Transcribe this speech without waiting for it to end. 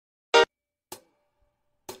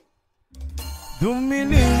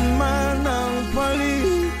Dumilim man ang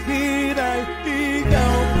paligid ay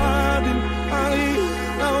ikaw pa din ang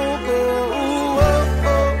ilaw ko.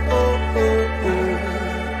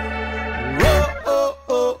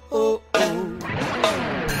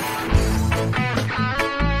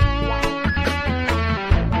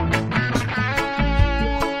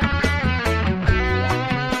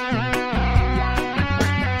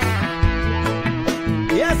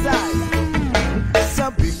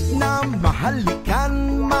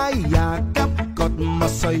 Halikan, mayakap ko't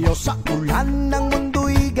masayaw sa ulan ng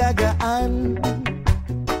mundo'y gagaan.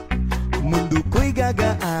 Mundo ko'y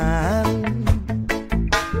gagaan.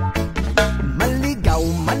 Maligaw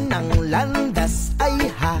man ang landas ay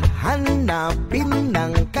hahanapin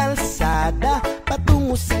ng kalsada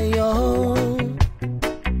patungo sa'yo.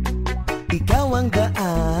 Ikaw ang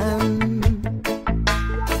gaan.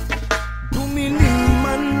 Dumilim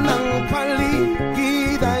man ang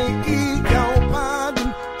paligid ay ikaw pa din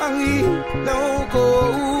ang ilaw ko.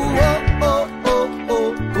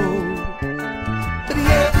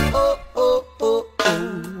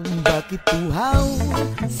 Bakit uhaw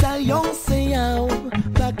sa iyong sayaw?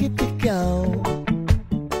 Bakit ikaw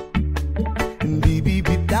hindi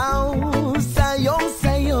bibitaw sa iyong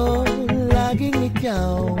sayo? Laging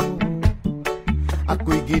ikaw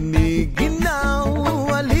ako'y giniginaw.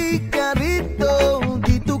 Halika rito,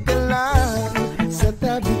 dito ka lang sa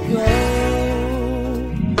tabi ko.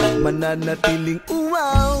 Mananatiling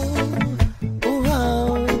uhaw,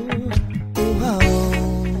 uhaw, uhaw.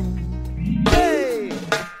 Hey!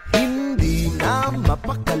 Hindi na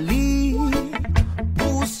mapakali,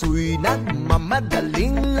 puso'y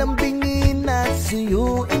nagmamadaling lambingin at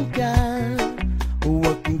suyuin ka.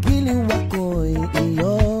 Huwag kang giliw, ako'y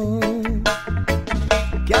iyo.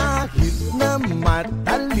 Kahit na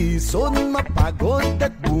matalisod, mapagod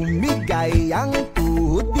at bumigay ang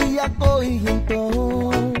tuhod, di ako'y hinto.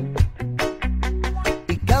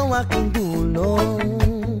 Ikaw aking dulong.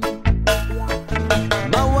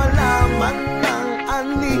 Mawala man ang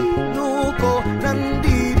anino ko,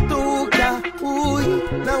 nandito ka, uy,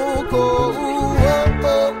 naw ko.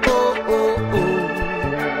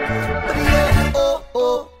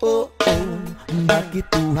 Bakit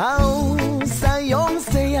uhaw sa iyong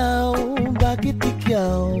sayaw? Bakit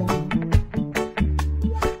ikaw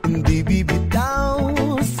hindi bibitaw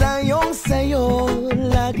sa iyong sayo?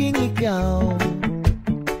 Laging ikaw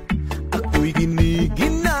ako'y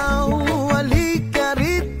giniginaw. Halika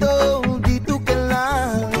rito, dito ka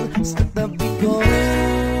lang sa tabi ko.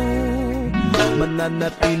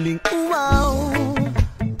 Mananatiling uhaw,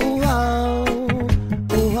 uhaw,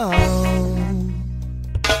 uhaw.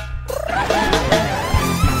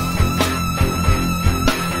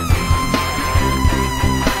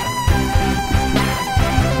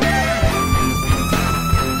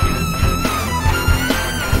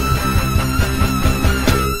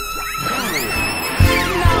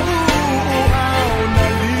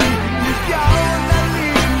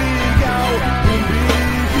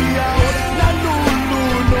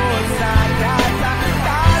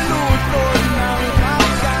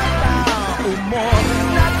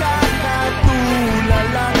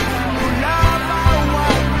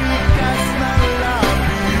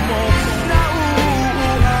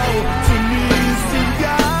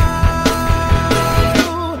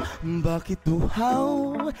 Bakit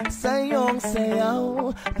uhaw sa iyong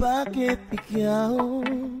sayaw? Bakit ikaw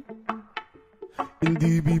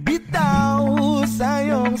hindi bibitaw sa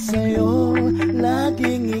iyong sayo?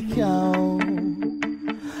 Laging ikaw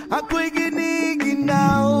ako'y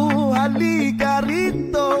giniginaw. Halika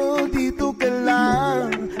rito, dito ka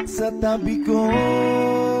lang sa tabi ko.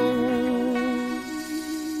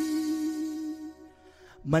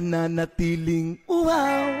 Mananatiling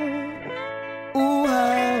uhaw,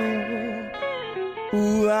 uhaw,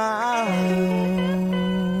 uhaw.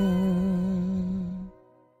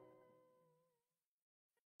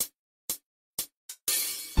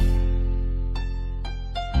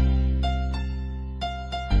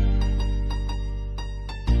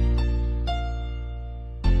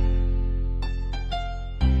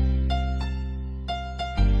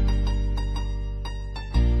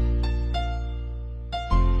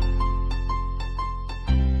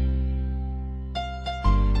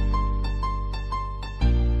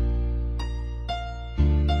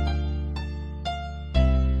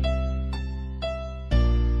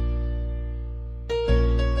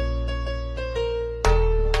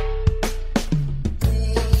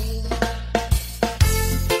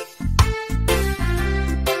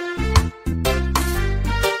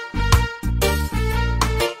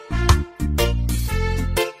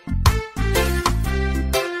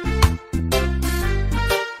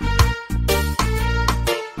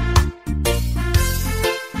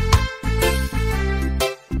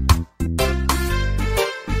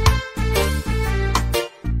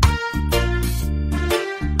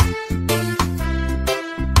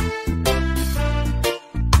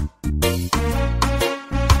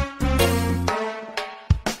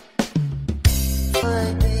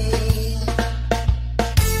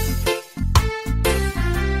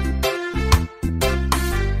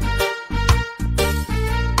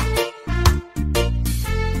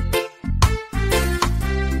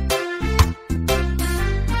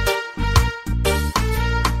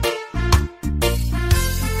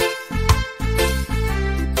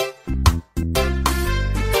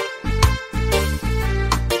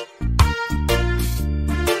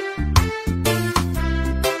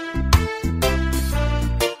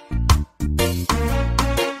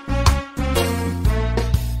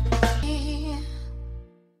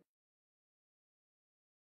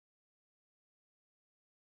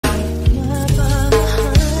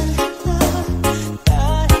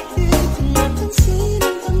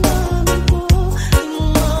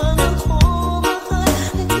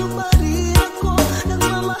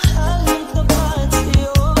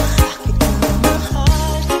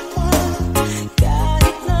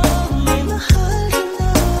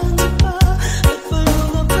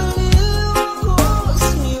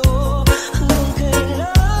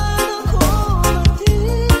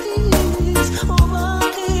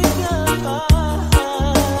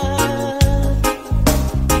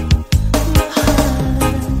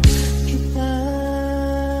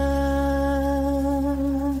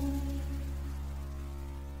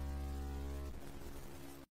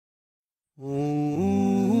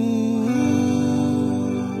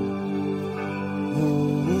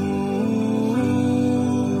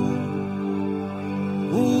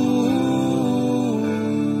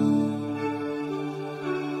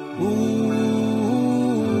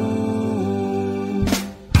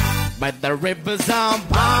 by the rivers of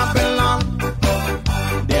Babylon.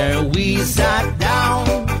 There we sat down.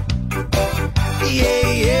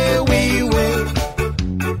 Yeah, yeah, we will.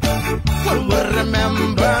 We'll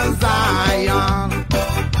remember Zion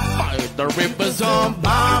by the rivers of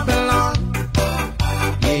Babylon.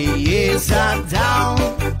 Yeah, yeah, sat down.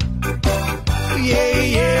 Yeah,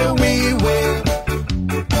 yeah, we will.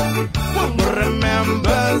 We'll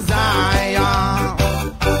remember Zion.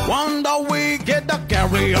 Wonder we get the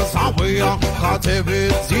carriers away on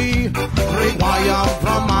captivity, require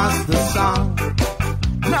from us the song.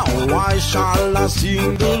 Now why shall I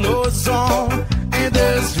sing the Lord's song in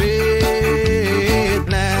the street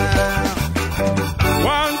now?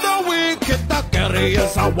 Wonder we get the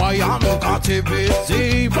carriers away on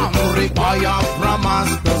captivity, require from us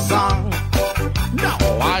the song. Now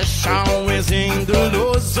why shall we sing the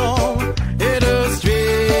Lord's song in the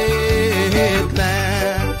street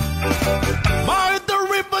land? By the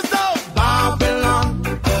rivers of Babylon,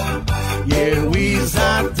 yeah, we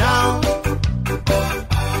sat down.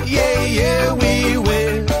 Yeah, yeah, we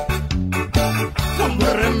will.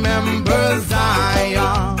 We'll remember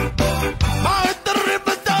Zion. By the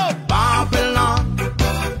rivers of Babylon,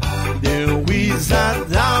 there we sat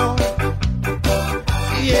down.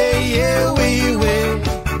 Yeah, yeah, we will.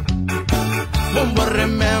 We'll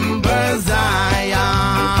remember Zion.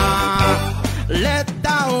 Let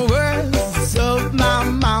the words of my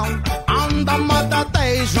mouth and the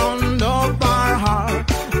meditation of our heart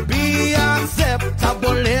be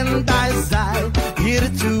acceptable in thy sight here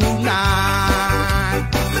tonight.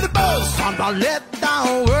 To the boast and let the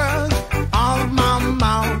words of my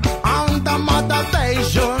mouth and the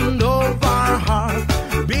meditation of our heart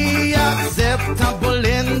be acceptable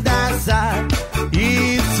in thy sight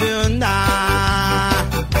here tonight.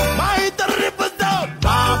 By the rivers of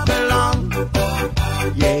Babylon,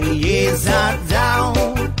 yeah, yeah, sat down.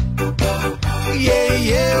 Yeah,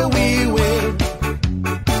 yeah, we will.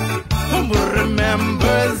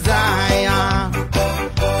 Remember Zion.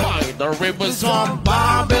 By the rivers of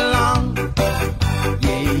Babylon,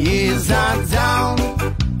 yeah, yeah, sat down.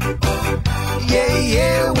 Yeah,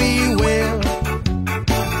 yeah, we will.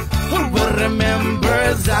 Remember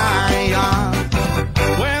Zion.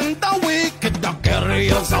 When the wicked the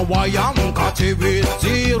carriers away on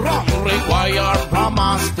captivity, wrong require from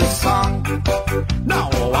us the song. Now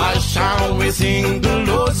why shall we sing the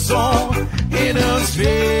Lord's song in the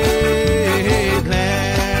street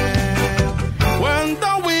land? When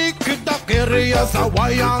the wicked the carriers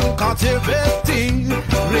away on captivity,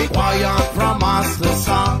 require from us the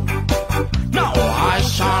song. Now why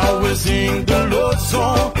shall we sing the Lord's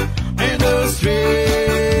song in the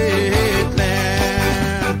street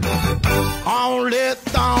land? Only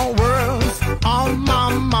the words of my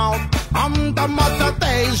mouth and the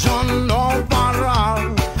meditation of our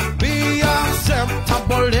heart be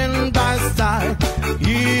acceptable in thy sight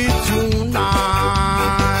here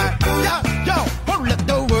tonight. Yeah, yo, let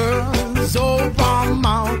the words of our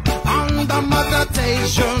mouth and the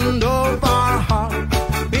meditation of our heart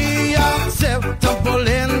be acceptable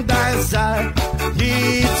in thy sight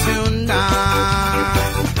here tonight.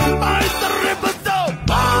 By the rivers of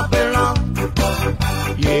Babylon,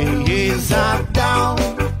 yeah, yeah, sat down.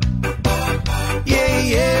 Yeah,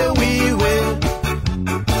 yeah, we will.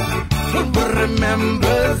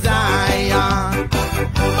 Remember Zion.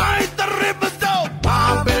 By the rivers of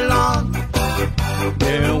Babylon,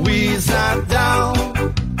 yeah, we sat down.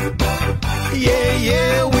 Yeah,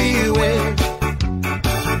 yeah, we will.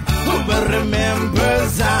 Remember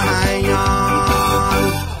Zion.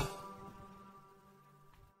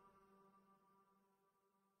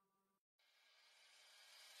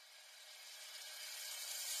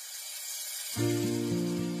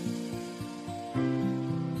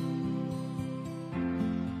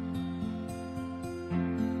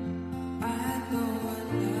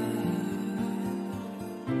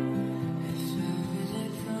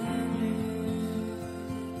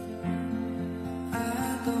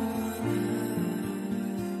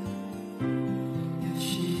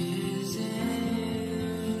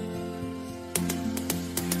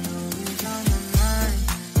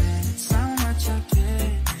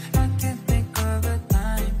 Of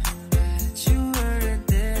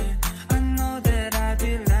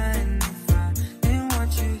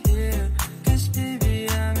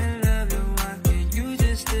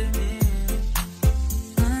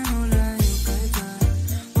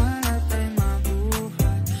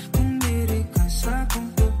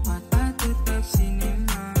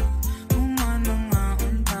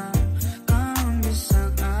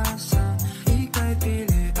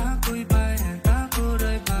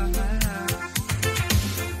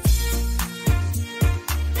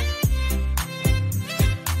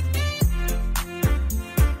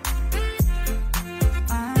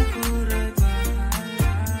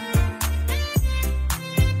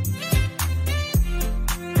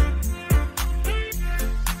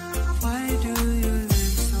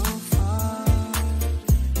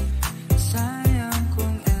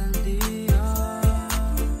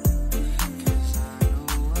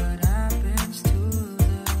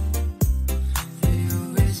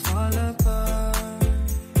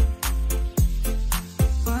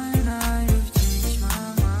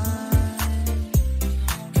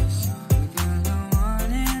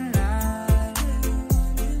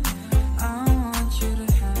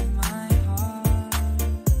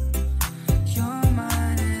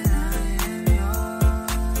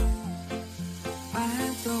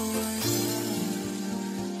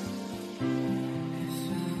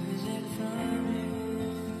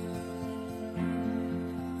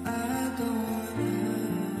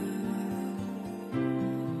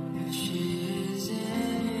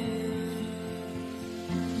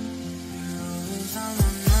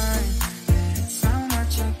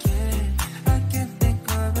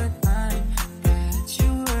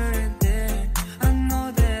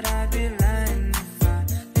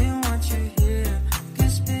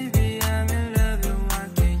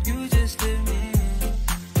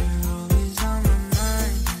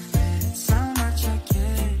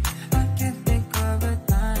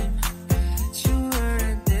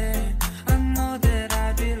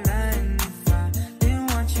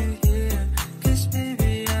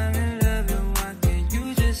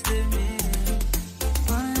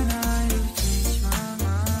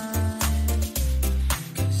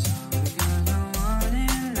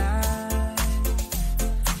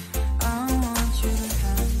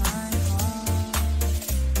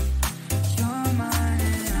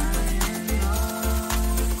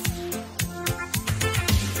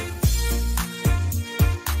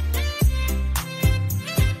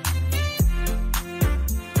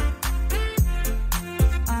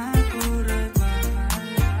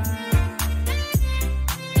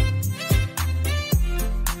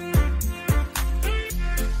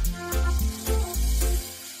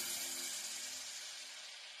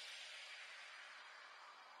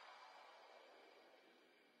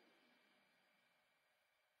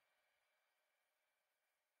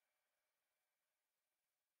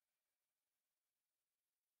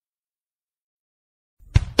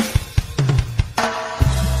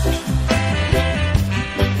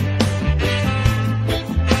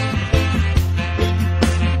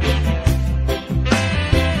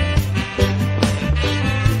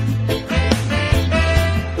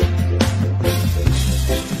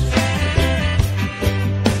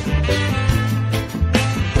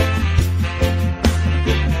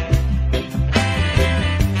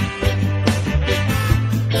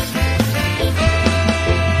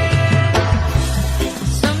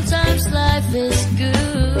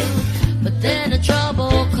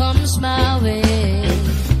just my way.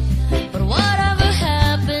 But whatever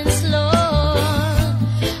happens, Lord,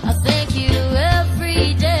 I thank you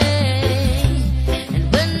every day.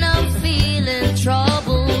 And when I'm feeling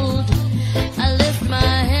troubled, I lift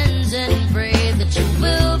my hands and pray that you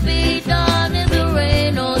will be done in the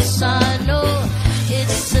rain or sun. Oh,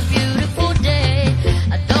 it's a beautiful day.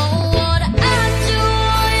 I don't want to act too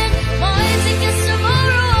worried. My eyes against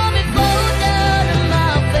tomorrow, I'll be blown down in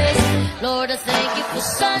my face. Lord, I thank you for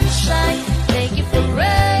sunshine. Thank you for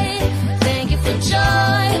rain. Thank you for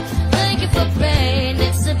joy. Thank you for pain.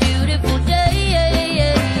 It's a beautiful day. Yeah,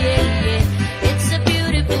 yeah, yeah, yeah. It's a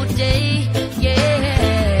beautiful day.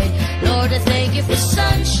 Yeah. Lord, I thank you for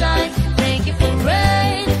sunshine. Thank you for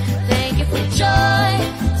rain. Thank you for joy.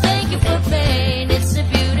 Thank you for pain. It's a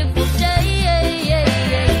beautiful day. Yeah, yeah,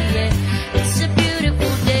 yeah, yeah. It's a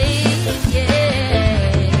beautiful day. Yeah.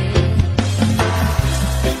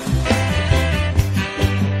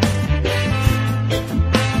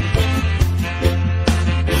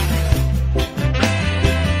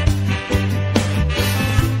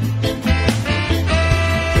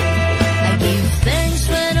 I give thanks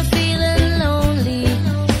when I'm feeling lonely.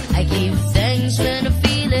 I give thanks when I'm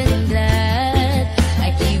feeling glad. I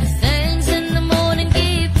give thanks in the morning,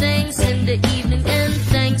 give thanks in the evening, and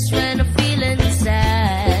thanks when I'm feeling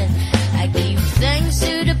sad. I give thanks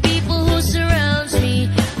to the people who surround me.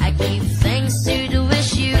 I give thanks to the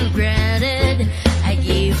wish you granted. I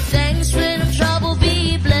give thanks when I'm troubled.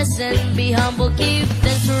 Be blessed and be humble. Give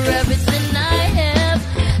thanks for everything I have.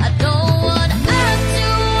 I don't want to act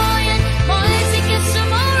too worried. My eyes against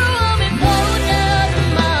tomorrow, I'll be blown out of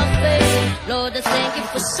my face. Lord, I thank you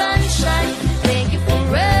for sunshine. Thank you for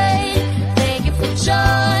rain. Thank you for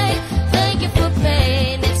joy. Thank you for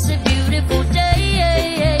pain. It's a beautiful day. Yeah,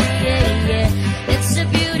 yeah, yeah, yeah. It's a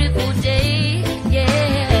beautiful day.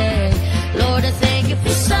 Yeah. Lord, I thank you for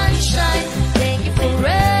sunshine. Thank you for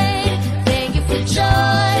rain. Thank you for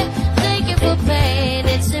joy. Thank you for pain.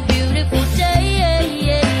 It's a beautiful day. Yeah,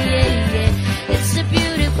 yeah, yeah, yeah. It's a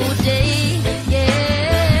beautiful day. Yeah.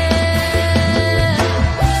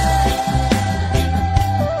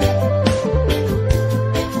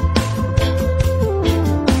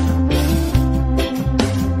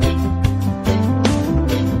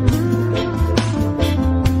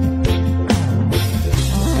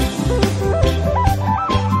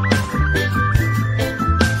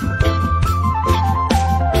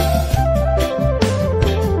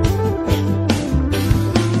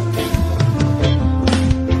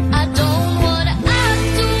 I don't want to act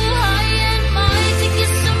too high and mighty,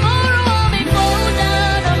 'cause tomorrow I'll be blown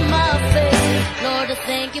out of my face. Lord, I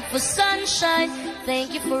thank you for sunshine. Thank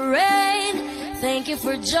you for rain. Thank you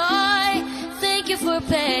for joy. Thank you for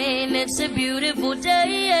pain. It's a beautiful day.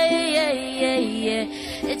 Yeah, yeah, yeah, yeah.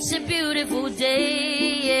 It's a beautiful day.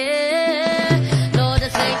 Yeah. Lord, I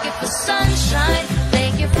thank you for sunshine.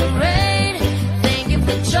 Thank you for rain. Thank you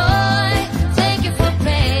for joy. Thank you for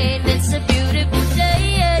pain. It's a beautiful day.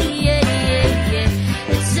 Yeah, yeah, yeah,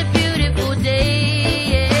 yeah. It's a beautiful day.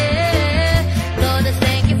 Yeah. Lord, I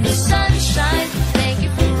thank you for sunshine. Thank you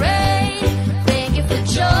for rain. Thank you for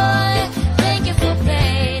joy. Thank you for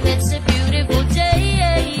pain. It's a beautiful day.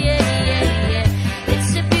 Yeah, yeah, yeah, yeah.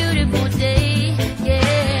 It's a beautiful day.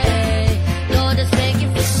 Yeah. Lord, I thank you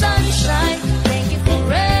for sunshine. Thank you for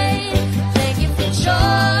rain. Thank you for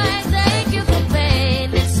joy. Thank you for pain.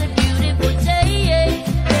 It's a beautiful day. Yeah,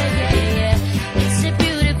 yeah, yeah, yeah. It's a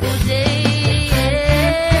beautiful day. Yeah.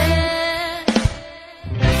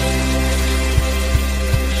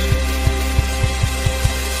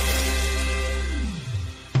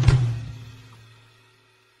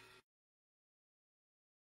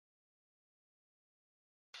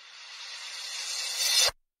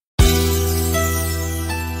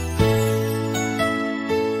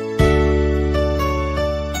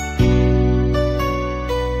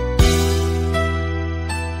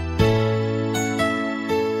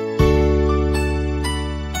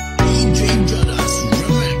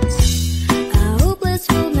 A hopeless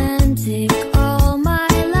romantic all my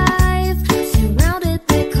life, surrounded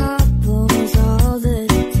by couples all the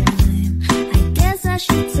time. I guess I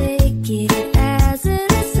should take it as a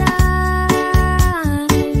sign.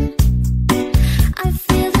 I'm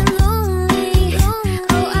feeling lonely.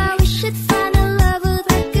 Oh, I wish I'd find a lover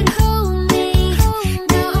that could hold me.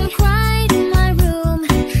 Now I'm crying in my room,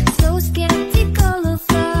 so skeptical of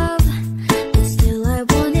love, but still I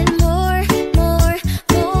wanted more, more,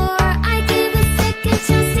 more. I give a second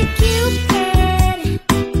chance to Cupid.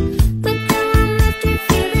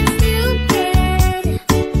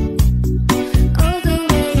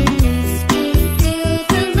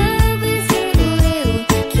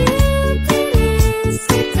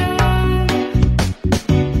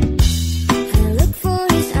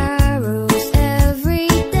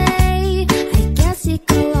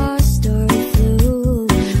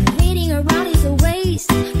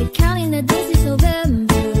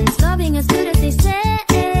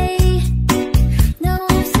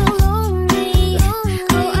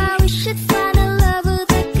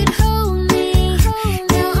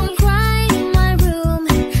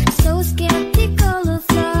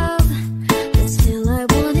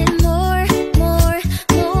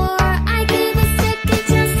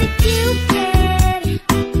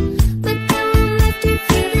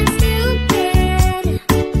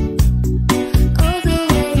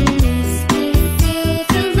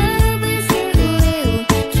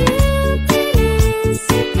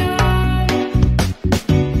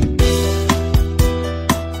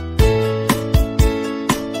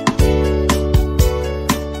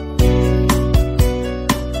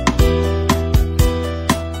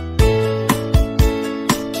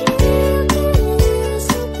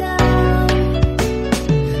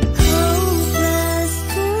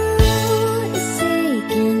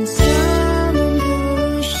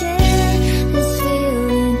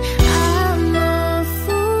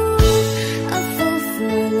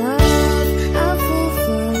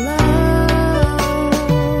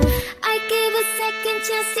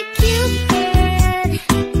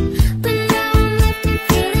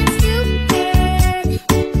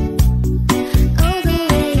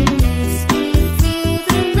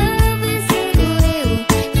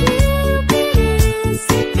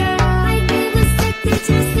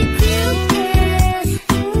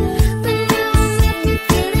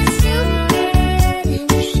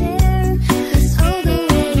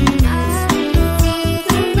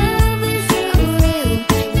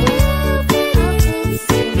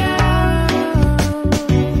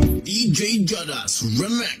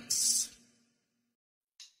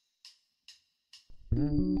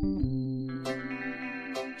 Drum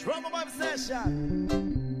of obsession.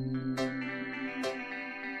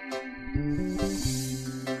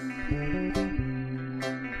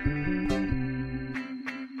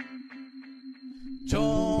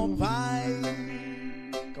 Jopay,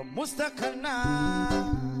 kamusta ka na?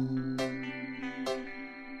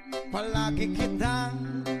 Palagi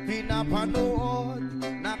kitang pinapanood,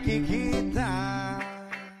 nakikita.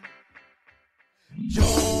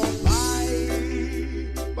 Jopay,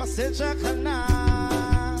 pasensya ka na.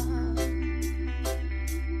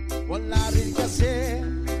 Wala rin kasi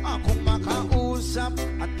akong makausap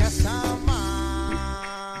at kasama.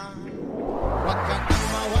 Huwag ka nang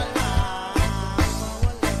mawala,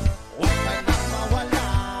 huwag ka nang mawala.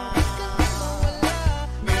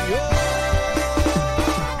 Ngayon,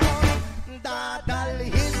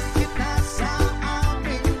 dadalhin kita sa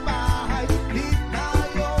aming bahay. Di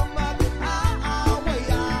tayo mag-aaway,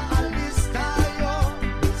 aalis tayo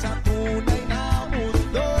sa tunay na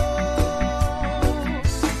mundo.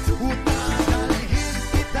 Dadalhin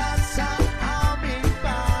kita sa aming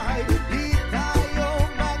bahay. Di tayo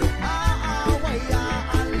mag-aaway,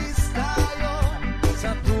 aalis tayo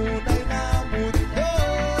sa tunay na mundo.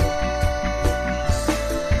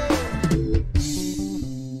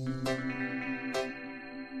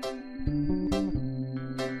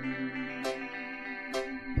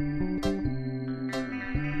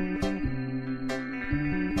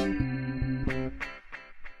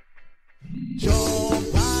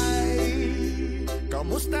 Jopay,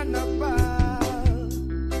 kamusta na ba?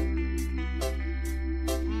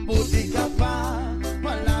 Buti ka pa,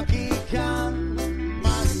 palagi kang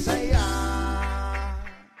masaya.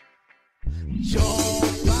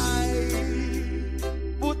 Jopay,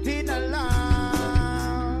 buti na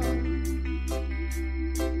lang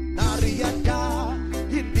nariyan ka,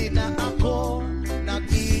 hindi na ako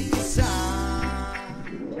nag-iisa.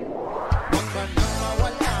 Huwag ka nang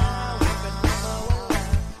mawala,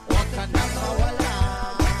 huwag ka nang mawala.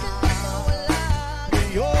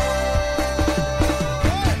 Ngayon,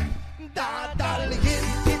 dadalhin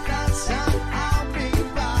kita sa aming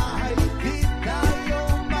bahay. Di tayo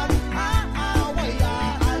mag-aaway,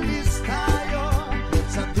 aalis tayo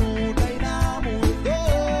sa tunay na mundo.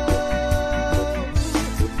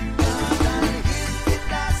 Dadalhin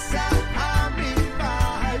kita sa aming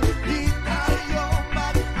bahay. Di tayo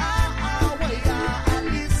mag-aaway,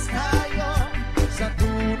 aalis tayo sa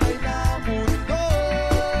tunay na mundo.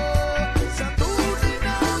 Sa tunay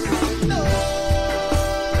na mundo.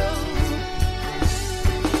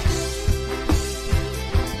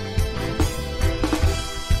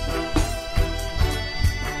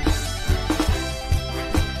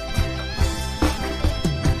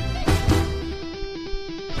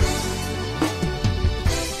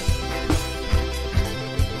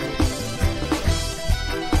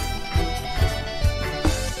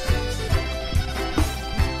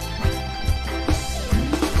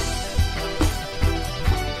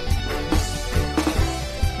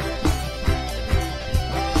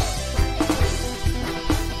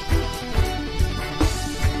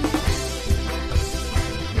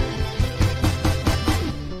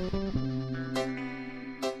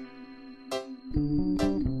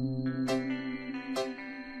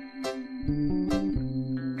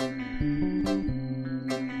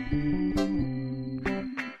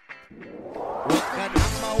 Huwag ka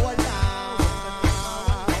nang mawala,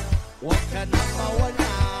 huwag ka nang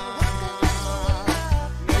mawala.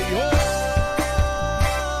 Ngayon,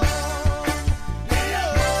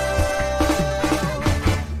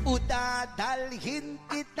 udadalhin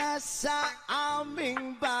kita sa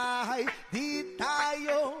aming bahay. Di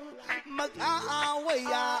tayo mag-aaway,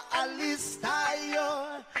 aalis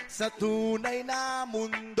tayo sa tunay na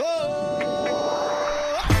mundo.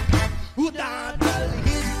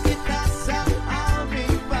 Udadalhin kita sa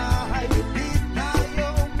aming bahay. Di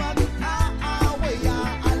tayo mag-aaway,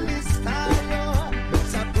 aalis tayo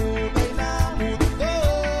sa tunay na mundo.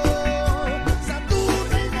 Sa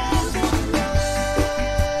tunay na mundo.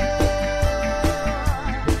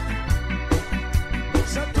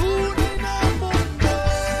 Sa tunay na mundo.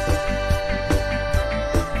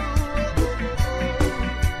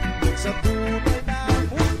 Sa tunay na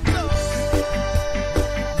mundo.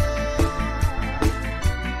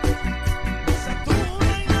 Sa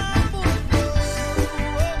tunay na mundo.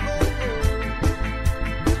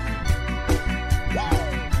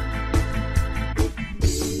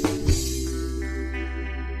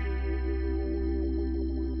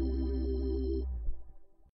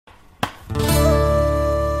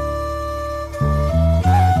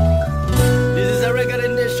 This is a reggae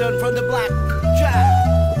rendition from the Black Track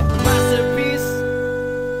Masterpiece.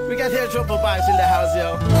 can hear TROPA vibes in the house,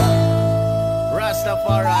 yo.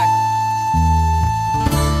 Rastafari.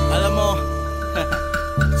 Alam mo,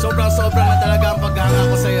 sobrang-sobrang na talaga ang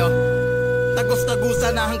paghanga ko sa'yo.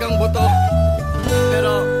 Tagos-tagusan na hanggang buto.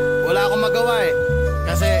 Pero wala akong magawa eh.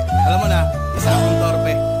 Kasi, alam mo na, isa akong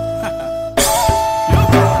torpe.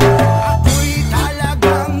 Ako'y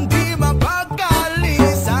talagang di mapagkali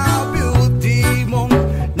sa beauty mong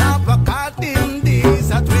napakatindi.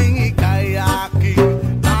 Sa tuwing ika'y aking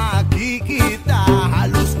makikita,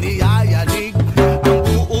 halos niyayanig ang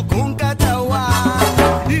buo kong katawan.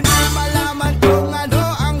 Hindi malaman kung ano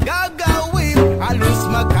ang gagawin, halos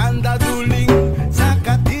magkanda duling sa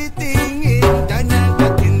katitingin. Ganyan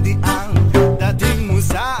katindi ang dating mo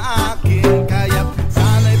sa akin, kaya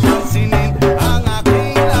sana'y pansinin ang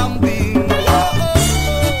aking lambing.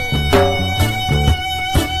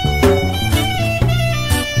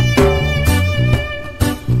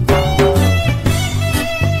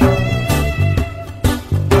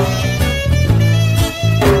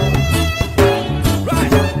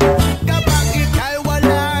 Kapag ika'y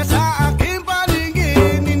wala sa aking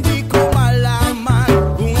paligid, hindi ko malaman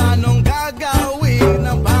kung anong gagawin.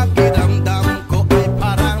 Ang pakiramdam ko ay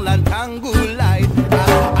parang lantang gulay, at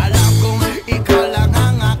alam kong ikaw lang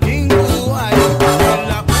ang aking buhay. Dahil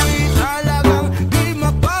ako'y talagang di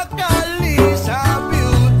mapakali sa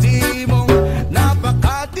beauty mong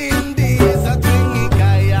napakatindi. Sa tuwing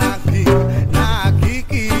ika'y aking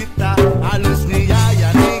nakikita, halos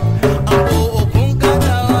niyayanig ang buo kong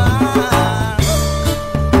katawan.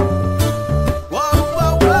 Wow,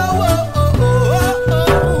 wow, wow, wow, oh, oh, oh,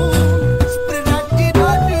 oh. Spread that shit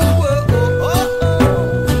on you, oh, oh, oh, oh.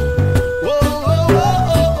 Wow, wow, wow,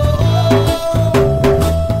 oh, oh, oh.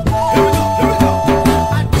 Here we go.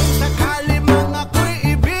 At kung sakali mang ako'y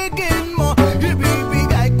ibigin mo,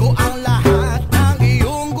 ibibigay ko ang lahat ng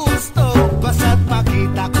iyong gusto. Basta't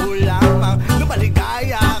makita ko lamang na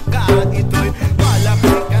maligaya ka, ito'y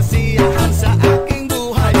malaking kasiyahan sa aking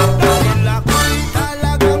buhay. Dahil ako'y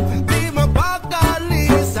talagang di mapakali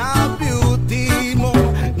sa beauty mo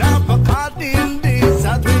napakatindi.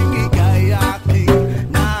 Sa tuwing ika'y aking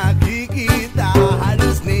nakikita,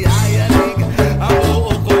 halos niyayanig ang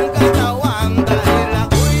buo kong katawan. Dahil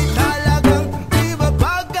ako'y talagang di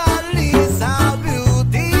mapakali sa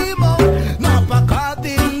beauty mo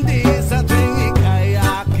napakatindi. Sa tuwing ika'y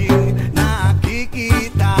aking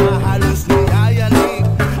nakikita, halos niyayanig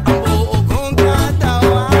ang buo kong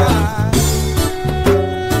katawan.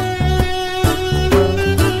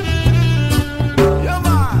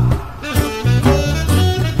 Yama!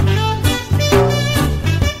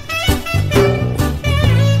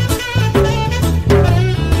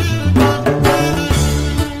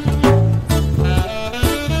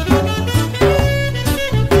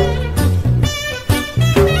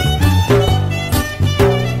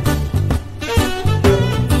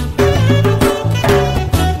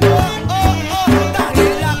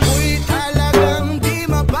 Dahil ako'y talagang di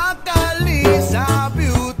mapakali sa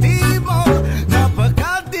beauty mo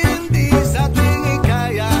napakatindi. Sa tuwing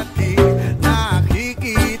ika'y aking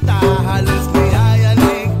nakikita, halos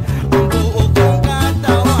niyayanig ang buo kong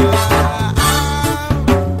katawan.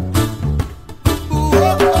 Oh,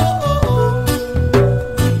 oh, oh, oh.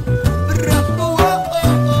 Rap, oh, oh,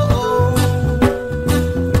 oh, oh.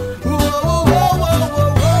 Oh, oh, oh, oh,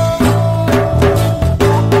 oh, oh.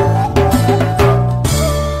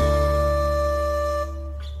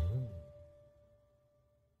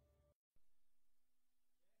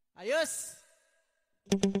 Ayos!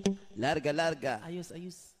 Larga, larga. Ayos,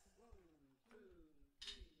 ayos.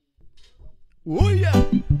 Oh yeah!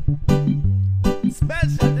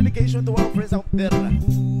 Special dedication to our friends out there.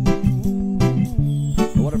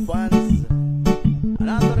 Our fans.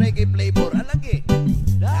 Another reggae flavor. Alagi.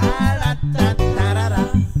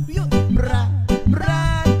 Da-da-da-da-da-da. Yo, bra,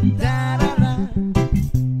 bra, da-da-da.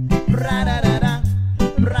 Bra-da-da-da.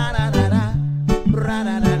 Bra-da-da-da.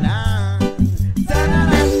 Bra-da-da-da.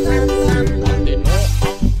 Matino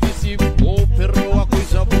ang isip ko, pero ako'y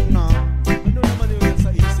sabog na. Ano naman yung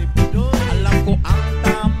nasa isip ko doon? Alam ko ang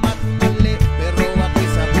tama't mali, pero ako'y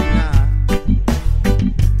sabog na.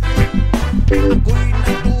 Ako'y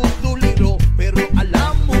natutuliro, pero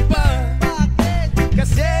alam mo ba?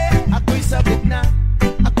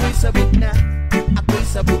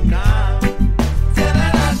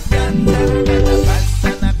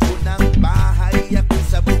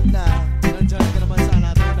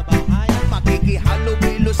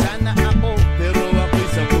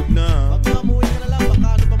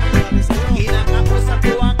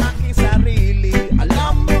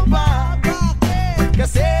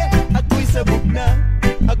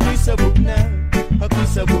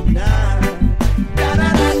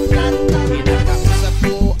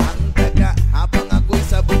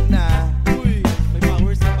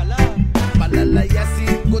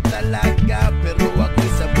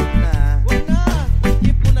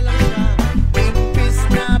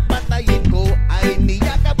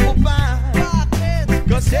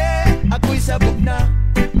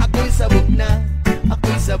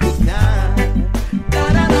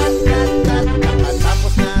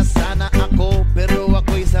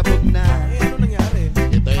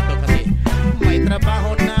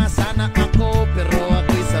 trabaho na sana ako, pero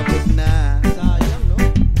ako'y sabog na. Sayang, no?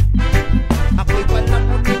 Ako'y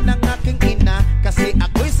palamunin ng aking ina, kasi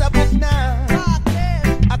ako'y sabog na.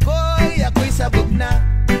 Bakit? Ako'y sabog na.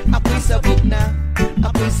 Ako'y sabog na.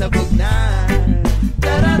 Ako'y sabog na.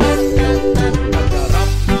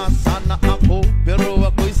 Nag-rap na sana ako, pero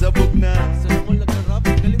ako'y sabog na. Saan ako nag-rap?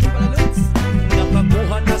 Galing mo pala, Lods.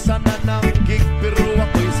 Nakakuha na sana ng gig, pero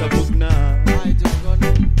ako'y sabog na. Ay, Diyos ko.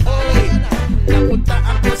 Oy, napunta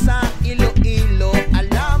ako sa Iloilo,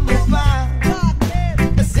 alam mo ba? Bakit?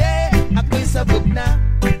 Kasi ako'y sabog na.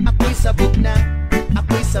 Ako'y sabog na.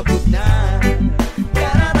 Ako'y sabog na.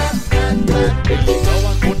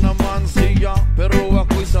 Niligawan ko naman siya, pero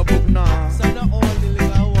ako'y sabog na. Sana all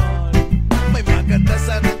niligawan. May maganda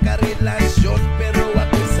sanang karelasyon, pero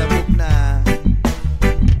ako'y sabog na.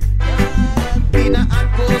 Pinaan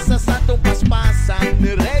ko sa satong paspasan,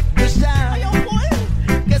 nirep ko siya. Ayaw ko eh.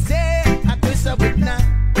 Kasi ako'y sabog na.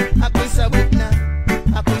 Ako'y sabog na.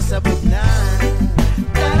 Ako'y sabog na.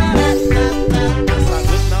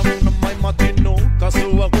 Sagot na mo na may matino, kaso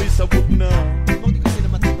ako'y sabog na. Huwag di kasi na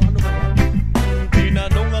matino. Ano ba yan?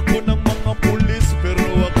 Tinanong ako ng mga pulis, pero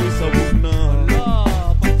ako'y sabog na. Ala,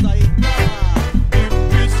 patay ka.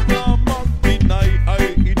 Imbis na mag-deny, ay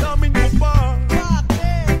inamin ko pa.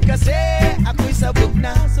 Bakit? Kasi ako'y sabog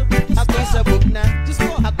na. Ako'y sabog na.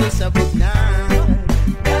 Ako'y sabog na.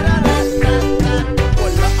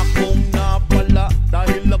 Wala akong napala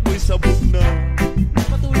dahil ako'y sabog na.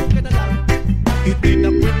 Matulog ka na lang.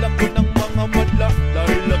 Itinapil ako ng mga madla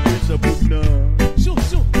dahil ako'y sabog na. Shoo,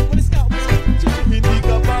 shoo. Umalis ka, umalis ka. Shoo, shoo. Hindi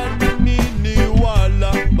ka ba naniniwala?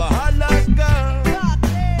 Bahala ka.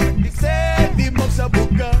 Bakit? Kasi di magsabog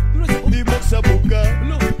ka. Di magsabog ka.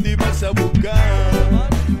 Di magsabog ka.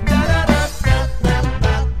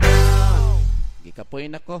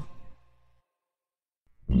 Gikapoyin ako.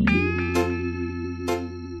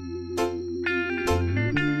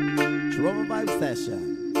 TROPA Vibe Session.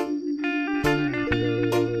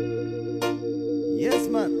 Yes,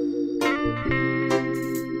 man.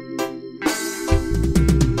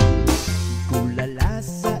 Tulala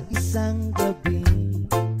sa isang gabi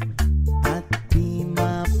at di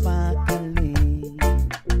mapakali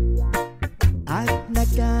at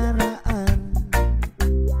nakaraan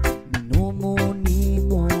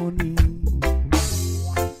minumuni-muni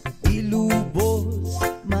ilubos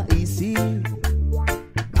maisip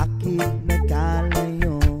bakit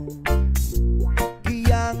nagkalayo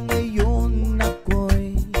kaya ngayon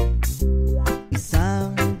ako'y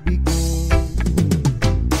isang bigo.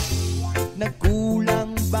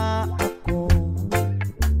 Nagkulang ba ako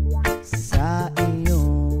sa iyo?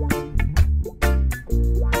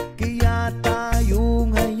 Kaya tayo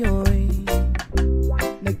ngayon'y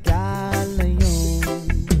nagkalayo.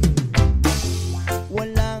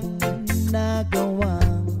 Walang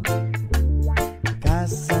nagawang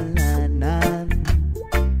kasalanan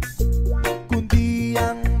kundi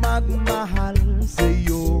ang magmahal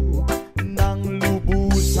sa'yo ng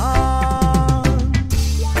lubusan.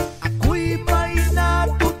 Ako'y may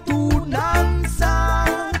natutunan sa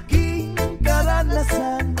aking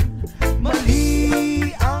karanasan.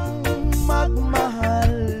 Mali ang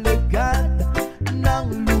magmahal agad ng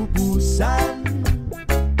lubusan.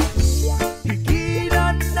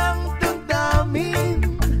 Pigilan ng damdamin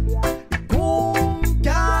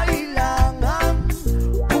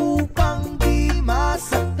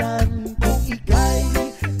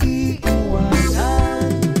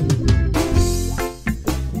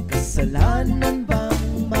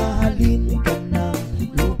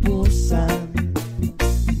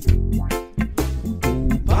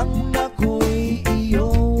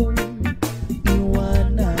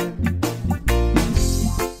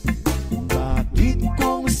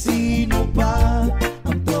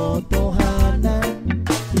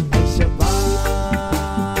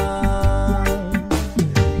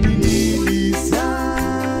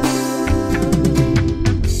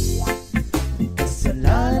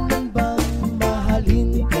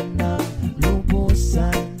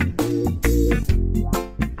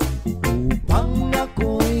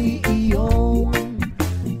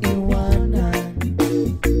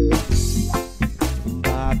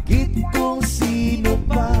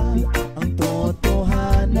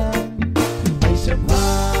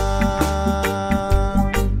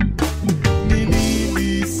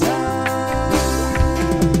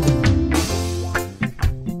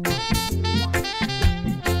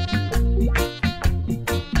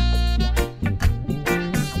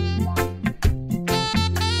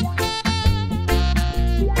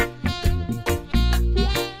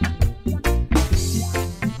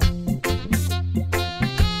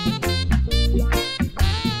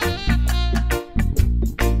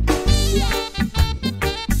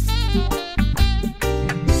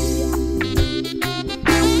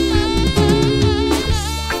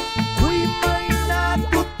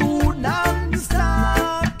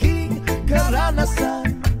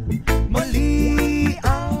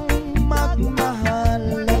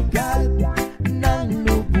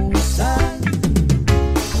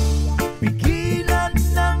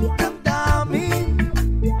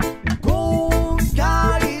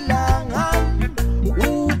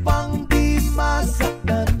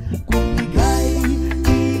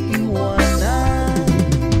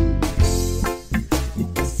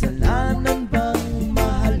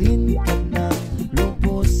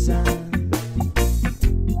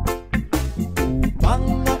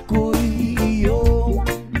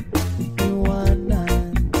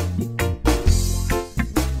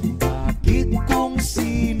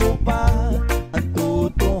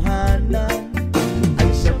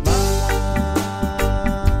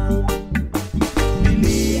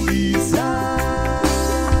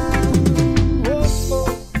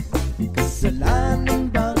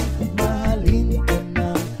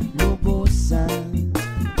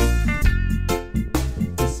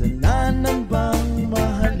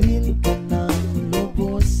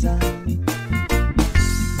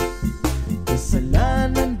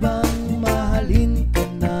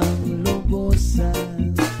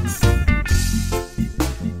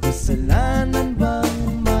kasalanan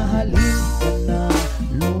bang mahalin ka na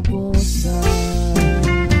lubusan?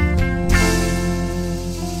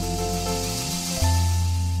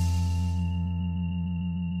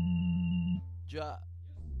 Ja.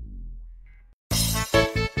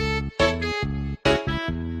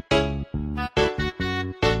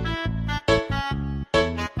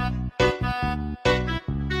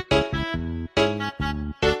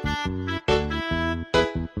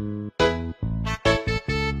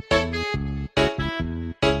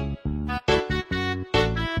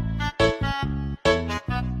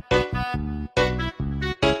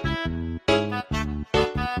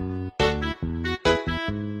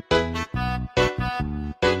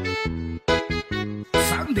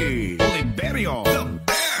 Sandy Oliverio, the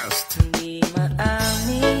best. Hindi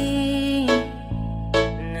maamin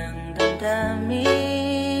ng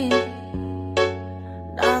damdamin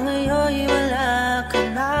na ngayon'y wala ka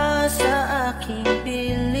na sa aking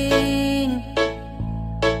piling.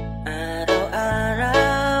 Araw-araw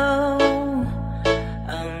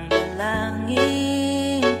ang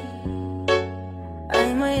dalangin ay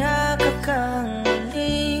mayakap kang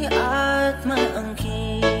muli at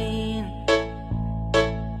maangkin.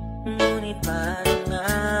 Ngunit paano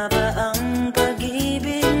nga ba ang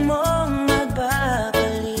pag-ibig mong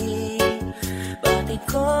magbabalik? Bakit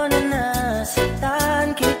ko na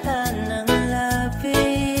nasaktan kita ng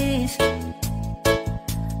labis?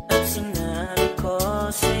 At sinabi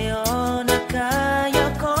ko sa'yo na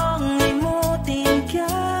kaya kong limutin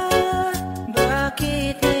ka.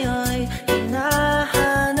 Bakit ngayon'y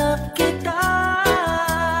hinahanap kita?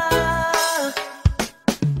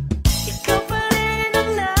 Ikaw pa rin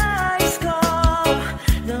ang nais ko,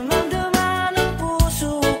 damang-dama ng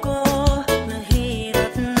puso ko.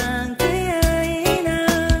 Mahirap nang kayain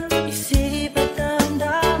ang isip at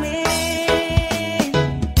damdamin.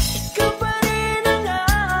 Ikaw pa rin ang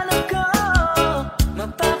hanap ko,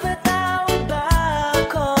 mapapatawad ba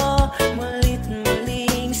ako?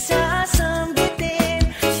 Mulit-muling sasambitin,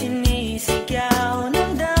 sinisigaw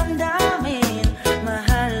ng damdamin.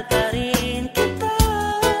 Mahal pa rin kita,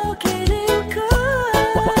 giliw ko.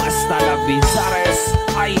 Basta la Bizares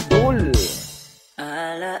Idol.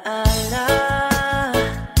 Alaala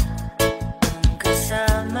ang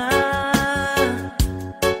kasama,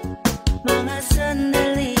 mga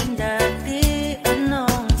sandaling dati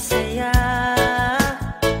anong saya.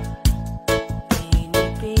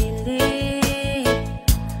 Pinipili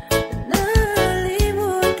na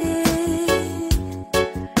limutin,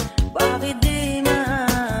 bakit di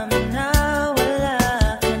maamin na wala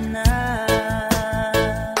ka na?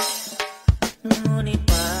 Ngunit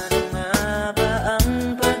paano nga ba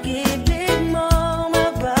ang pag-ibig mo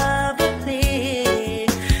mababalik?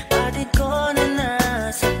 Bakit ko na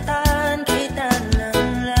nasaktan kita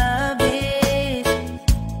ng labis?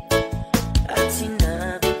 At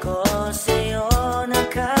sinabi ko sa'yo na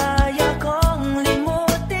kaya kong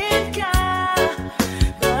limutin ka.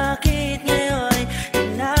 Bakit ngayon'y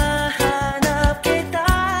hinahanap kita?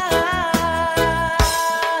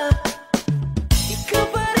 Ikaw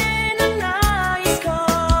pa rin ang nais ko,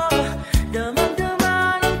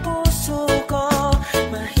 damang-dama ng puso ko.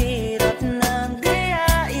 Mahirap nang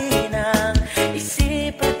gayain ang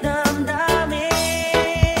isip at damdamin.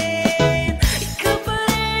 Ikaw pa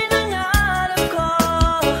rin ang hanap ko,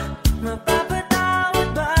 mapapatawad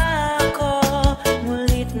ba ako?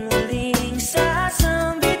 Mulit-muling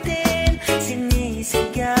sasambitin,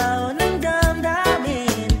 sinisigaw ng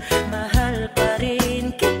damdamin. Mahal pa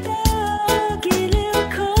rin kita, giliw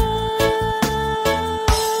ko.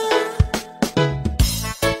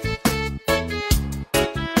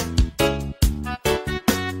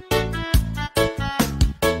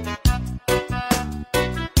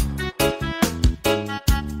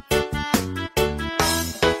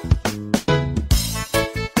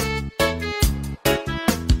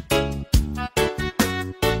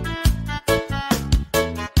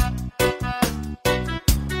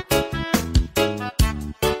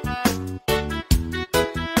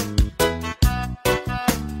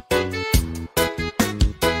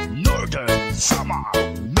 Northern Summer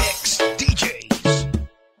Mix DJs.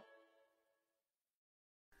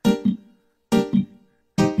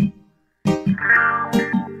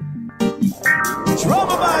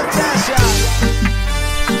 Trouble by Tasha.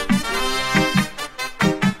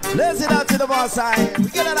 Let's it out to the boss side. We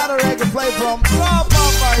get a lot of reggae play from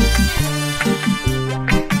TROPA.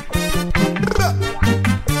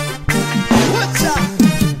 What's up?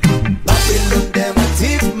 Babylon them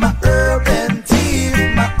thief my herb and thief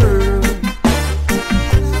my herb.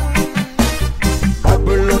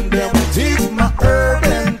 Babylon them thief my herb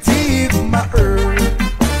and thief my herb.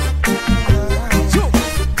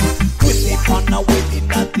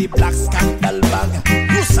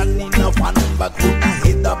 bag una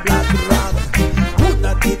hit a black rock.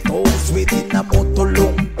 Una the toes within a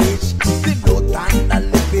motolong beach. The note and a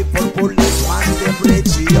lippy for policeman them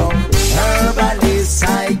rich yo. Herbalist,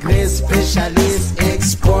 high grade specialist,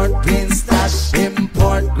 export green stash,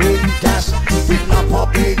 import green cash. Fill up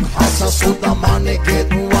a big house so the money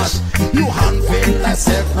get washed. You hand feel like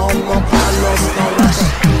self no more colors no rush.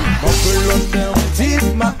 Buckle on them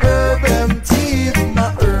teeth, my herb, them teeth,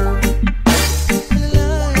 my herb.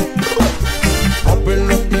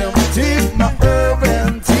 Buckle on them teeth, my herb,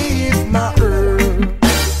 them teeth, my herb.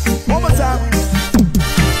 One more time.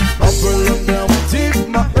 Buckle on them teeth,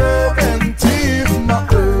 my herb, them teeth, my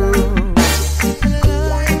herb.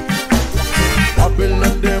 Buckle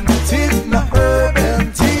on them teeth, my herb, them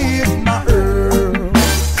teeth, my herb.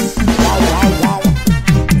 Wow, wow, wow.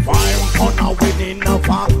 5 pound a winning a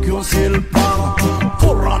vacuum seal pan.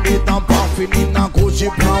 400 and puffin in a Gucci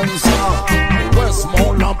brown sack.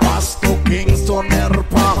 Westmoreland, Pasto, Kingston,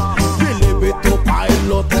 Airpark. Believe it to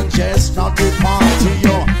pilot and chestnut the party,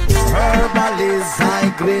 yo. Herbalist, high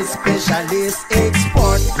grade specialist,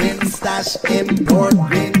 export green stash, import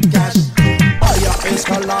green cash. Buy a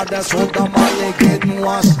escalada so the money get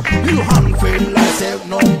washed. You hand feel like self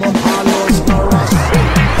no more colors no rush.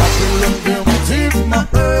 Buckle on them teeth, my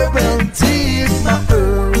herb, and teeth, my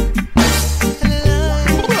herb.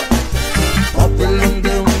 Buckle on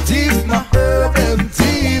them teeth, my herb, and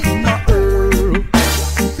teeth, my herb.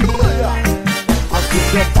 I keep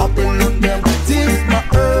the bubble on them teeth, my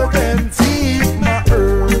herb, and teeth, my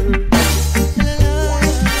herb.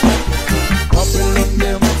 Bubble on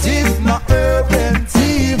them teeth, my herb, and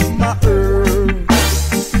teeth, my herb.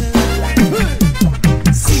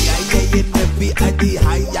 CIA in the BID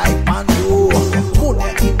high pan you.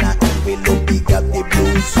 Money in a envelope, big up the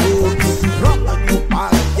blue suit. Run on your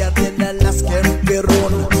back, yeah, then a last can be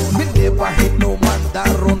run. Me never hit no man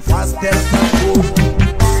that run faster than you.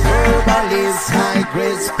 Herbalist, high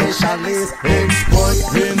grade specialist, export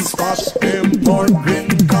green stash, import green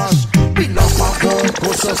cash. Bill up a gold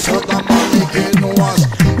cushion so the money get washed.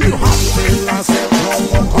 You have to yourself no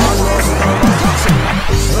more colors no rush.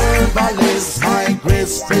 Herbalist, high grade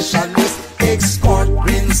specialist, export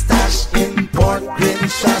green stash, import green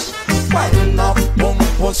cash. Buy enough pump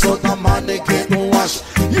so the money get washed.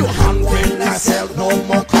 You have to yourself no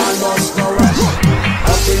more colors no rush.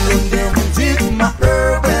 Up in them teeth, my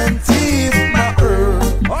herb and teeth, my herb.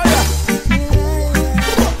 Oh yeah.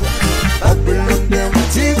 Up in them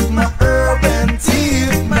teeth, my herb and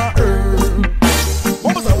teeth, my herb.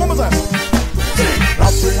 What was that? What was that?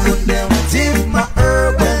 Up in them teeth, my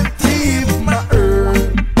herb and teeth, my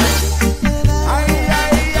herb. Ay,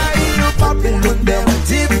 ay, ay, up in them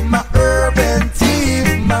teeth, my herb and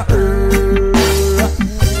teeth, my herb.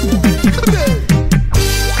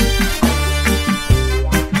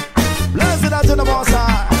 Blessed out to the boss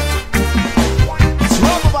side.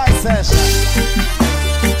 TROPA by session.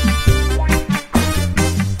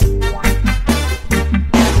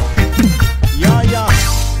 Yeah, yeah.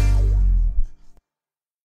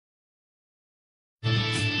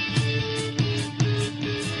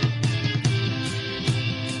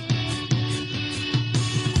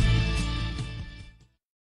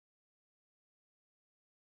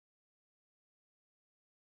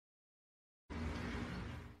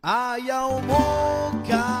 Ayaw mo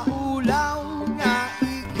kaulaw nga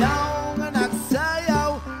ikaw nga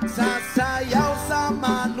nagsayaw, sasayaw sa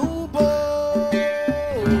manubo.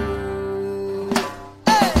 Hey!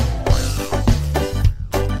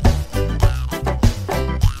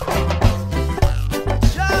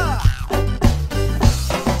 Yeah!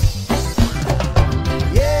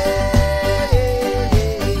 Yeah!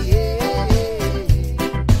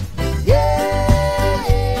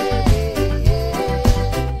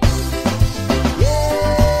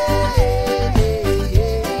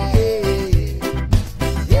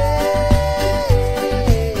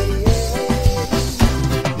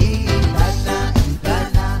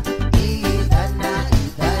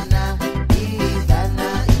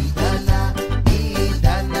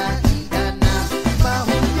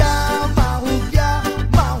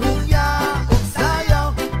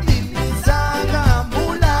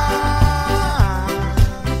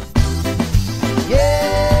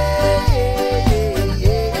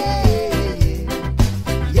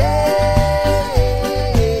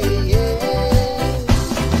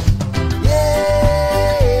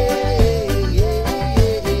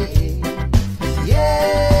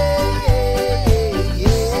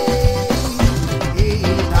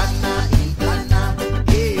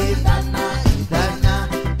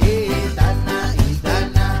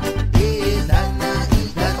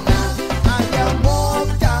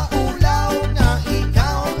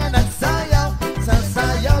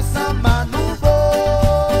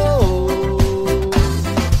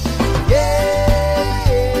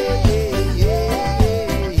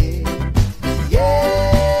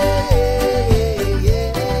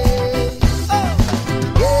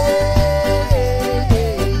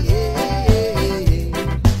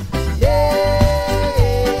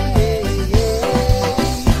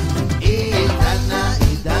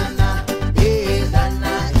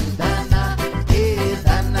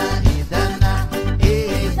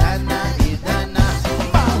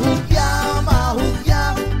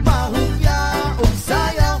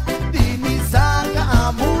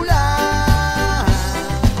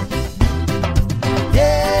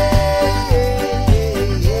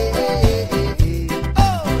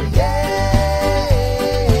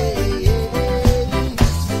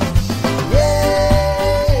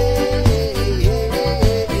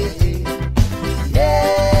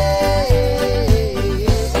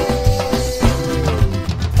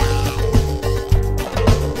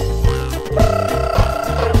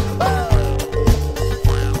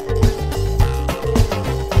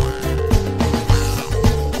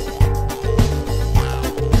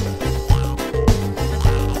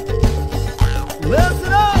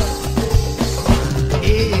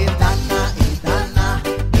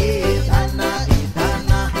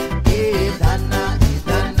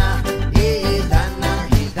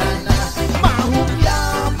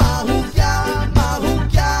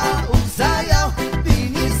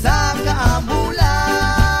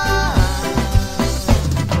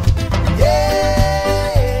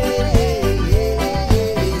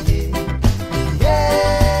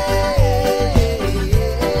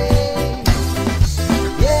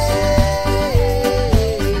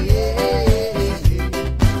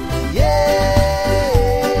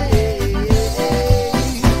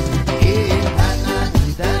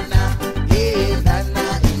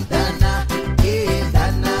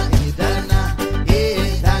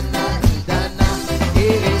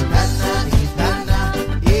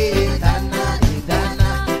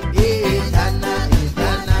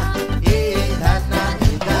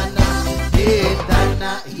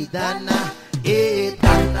 idana,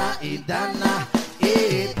 idana, idana,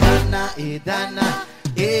 idana, idana,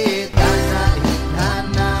 idana,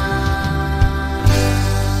 idana.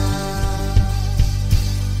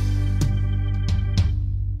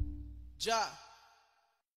 Ja.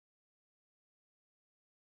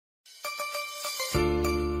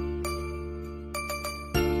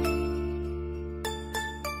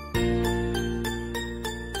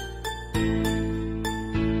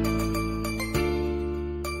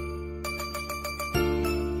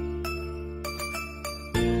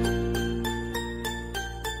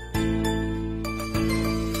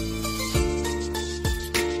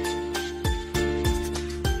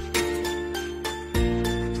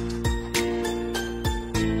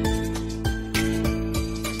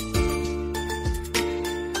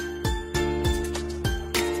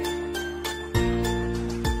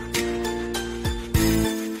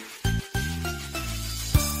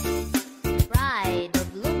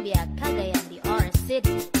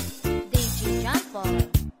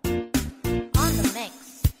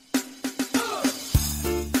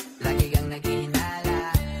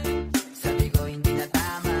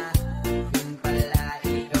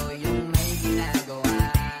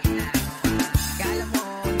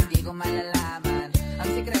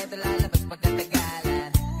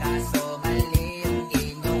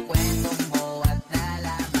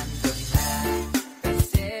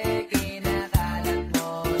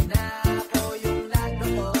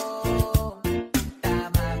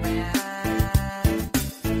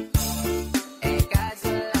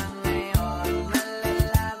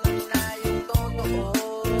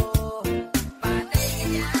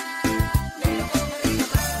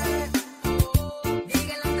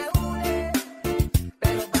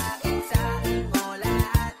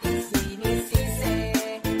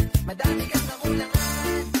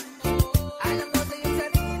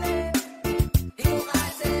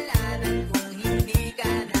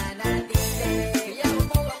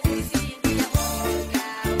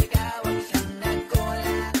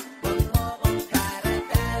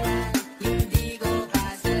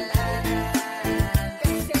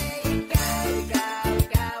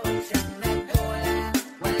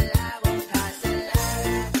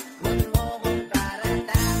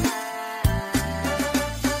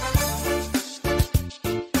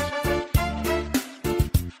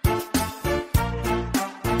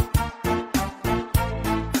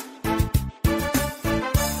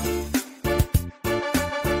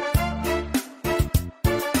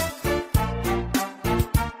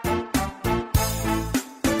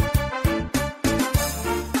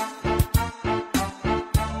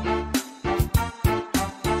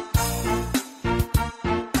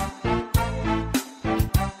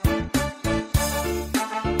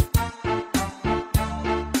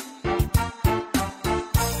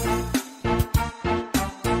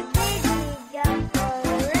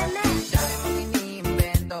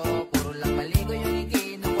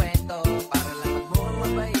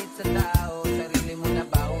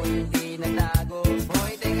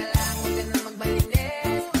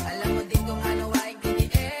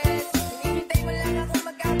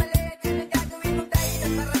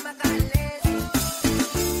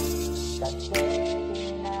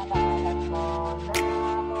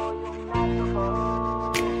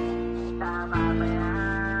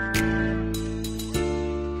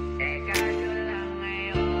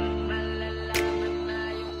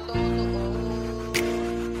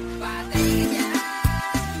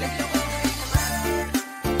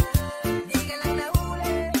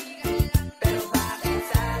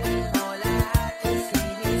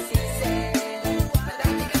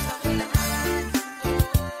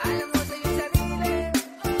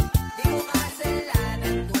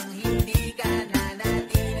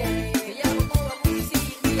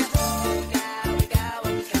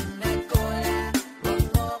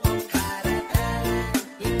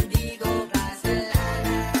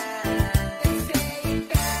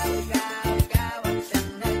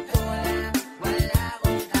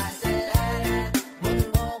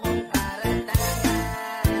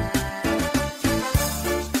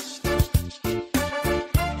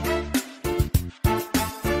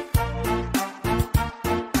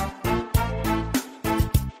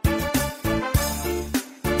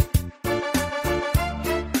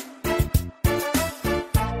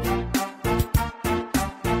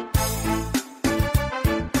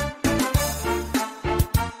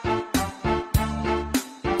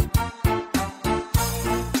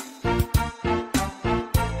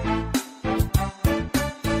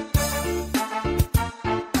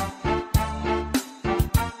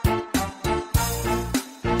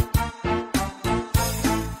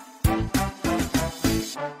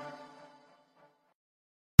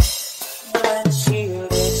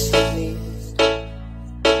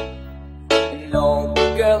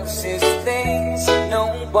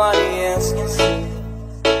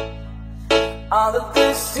 all of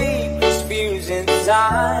the secrets, fears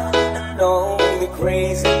inside, and all the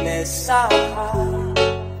craziness I hide.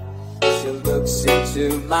 She looks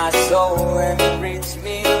into my soul and reads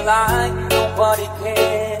me like nobody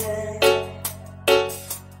can.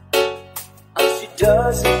 And she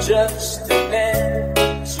doesn't just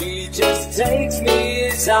demand, she just takes me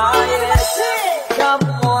as I am. Come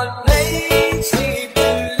on, lady, she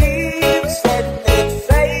believes that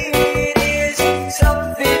fate is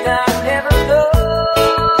something I never known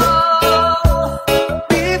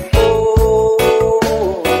before.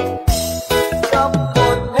 Come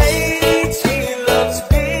on, lady, she loves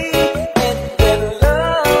me, and that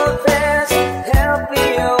love has helped me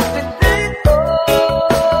open the door,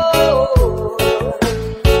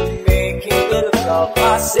 making me love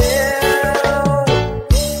myself.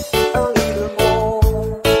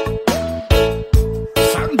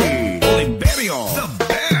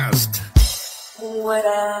 When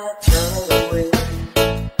I turn away,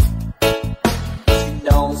 she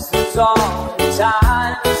knows it's all the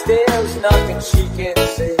time. There's nothing she can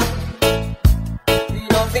say,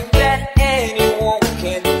 nothing that anyone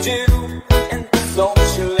can do, and so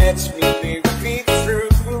she lets me be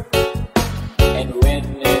through. And when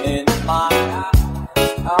in my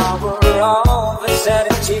eyes are all the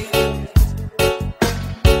sanity,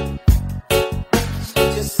 she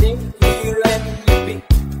just simply let me be.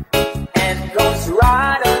 Goes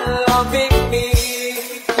right on loving me.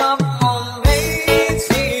 Come on, mate,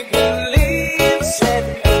 she believes that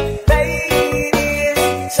fate is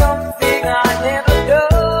something I never know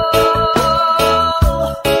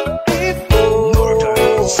before.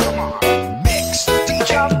 Northern Summer Mix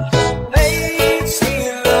DJ. Come on, mate, she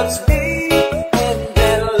loves me, and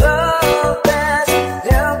that love has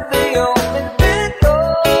helped me open the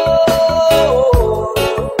door,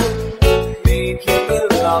 making me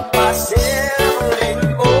love myself.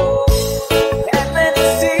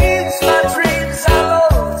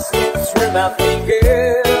 My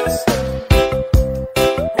fingers,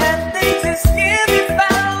 and they just can't be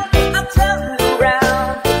found. I'm turning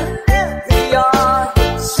around, and they are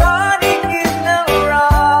starting in the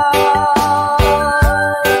wrong.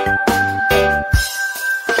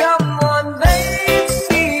 Come on, lady,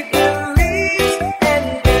 she believes, and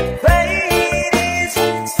that fate is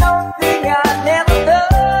something I never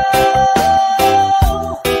known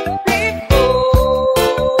before.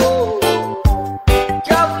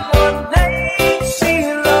 Come on, she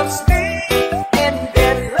loves me, and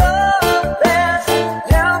that love has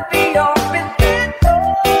helped me open the door,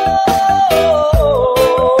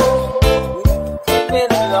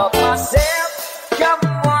 and love myself. Come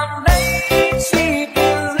on, lady, she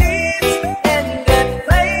believes, and that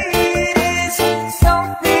fate is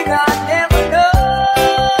something I never known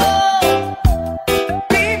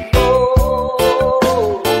before.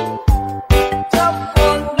 Come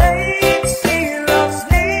on, lady, she loves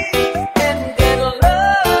me, and that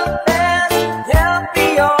love has helped me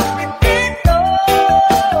open the door,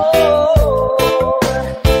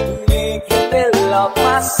 making me love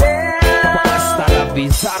myself. Hasta la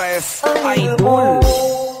Bizares Idol.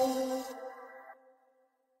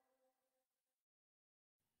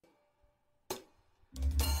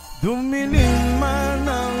 Dumilim man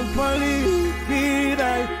ang paligid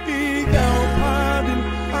ay ikaw pa din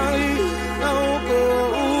ang ikaw ko.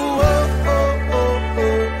 Oh, oh, oh, oh,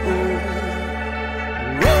 oh.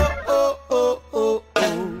 Oh, oh, oh, oh,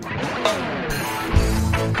 oh.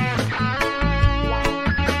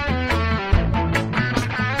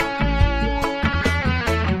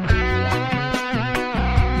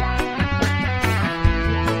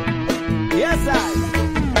 Yes,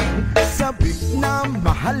 sabik na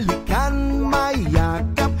mahalikan,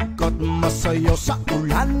 mayakap ko't masayo sa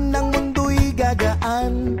ulan ng mundo'y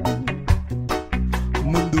gagaan.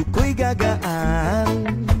 Mundo ko'y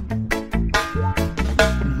gagaan.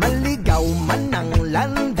 Maligaw man ang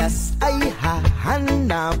landas ay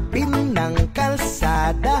hahanapin ng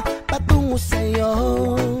kalsada patungo sa'yo.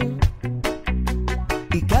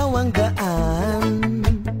 Ikaw ang gaan.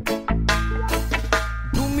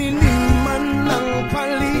 Dumilim man ang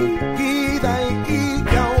paligid ay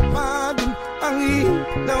ikaw pa din ang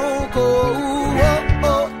ilaw ko. Oh,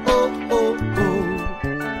 oh, oh, oh, oh.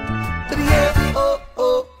 Oh,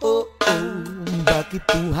 oh, oh, oh. Bakit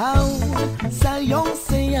uhaw sa'yong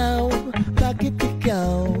sayaw? Bakit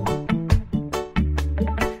ikaw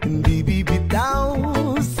hindi bibitaw?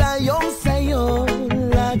 Sa'yong sayo,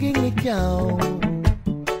 laging ikaw.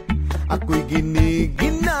 Ako'y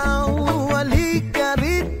giniginaw. Halika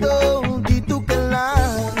rito, dito ka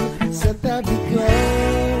lang sa tabi ko.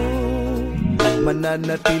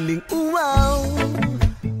 Mananatiling uhaw,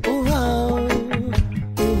 uhaw,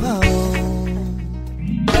 uhaw.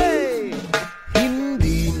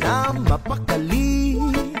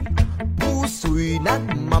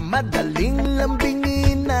 madaling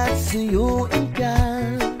lambingin at suyuin ka.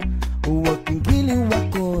 Huwag kang giliw,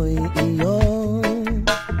 ako'y iyo.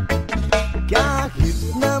 Kahit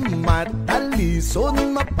na matalisod,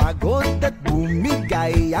 mapagod at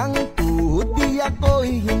bumigay ang tuhod, di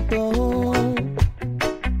ako'y hinto.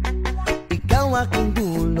 Ikaw aking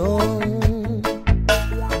dulong.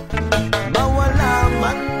 Mawala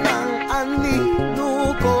man ang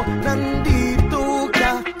anino ko, nandito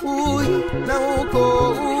ka, uy, nauko.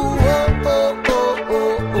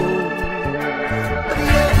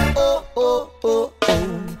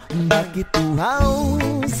 Bakit uhaw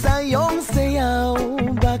sa iyong sayaw?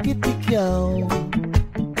 Bakit ikaw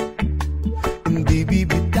hindi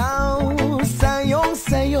bibitaw sa iyong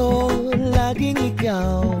sayo? Laging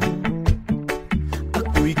ikaw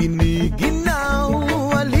ako'y giniginaw.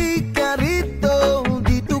 Halika rito,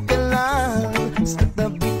 dito ka lang sa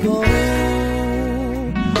tabi ko.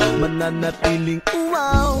 Mananatiling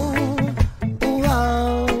uhaw,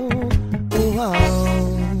 uhaw, uhaw.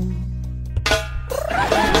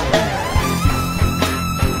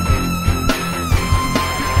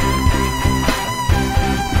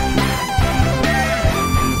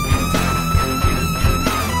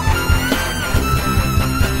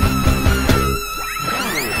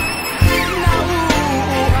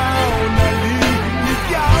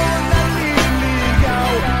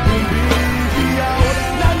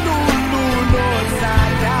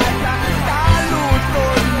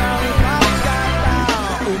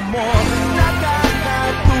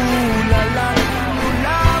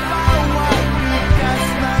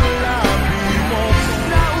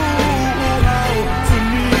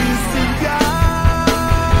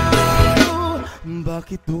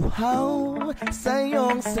 Bakit uhaw sa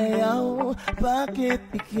iyong sayaw? Bakit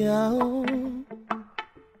ikaw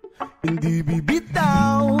hindi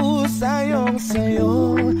bibitaw sa iyong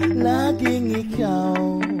sayo? Laging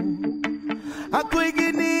ikaw ako'y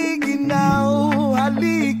giniginaw.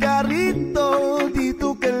 Halika rito,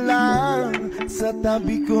 dito ka lang sa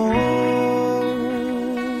tabi ko.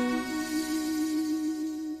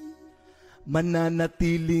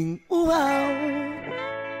 Mananatiling uhaw,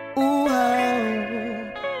 uhaw,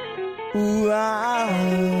 uhaw.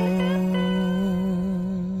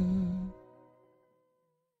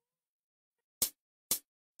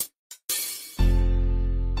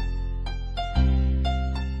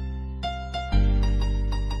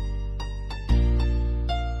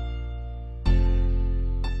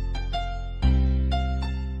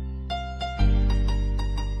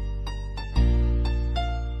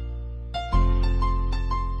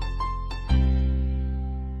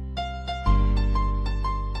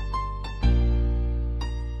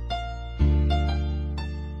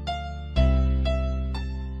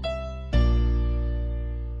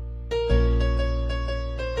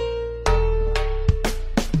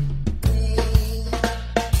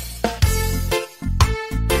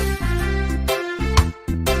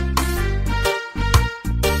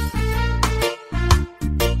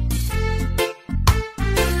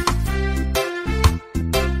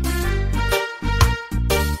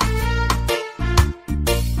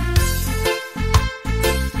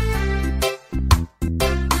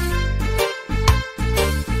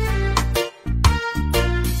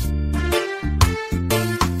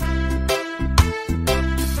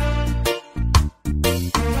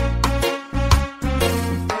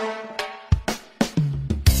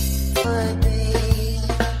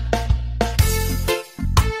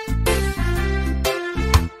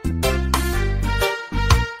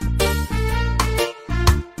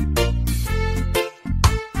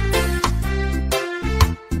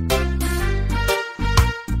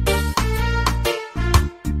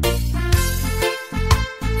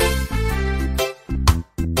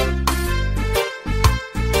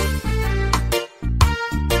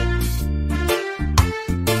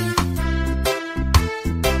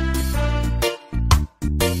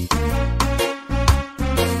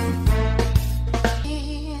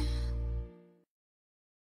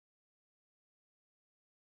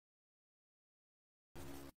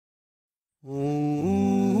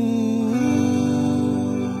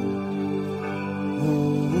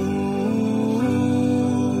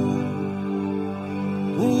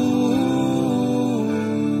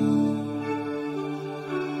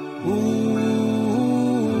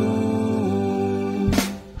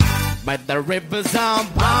 By the rivers of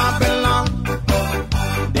Babylon,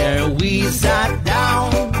 there we sat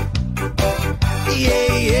down.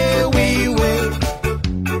 Yeah, yeah, we will.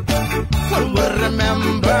 We'll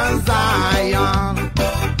remember Zion.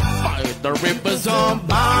 By the rivers of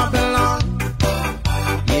Babylon,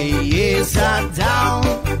 yeah, yeah, sat down.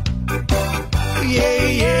 Yeah,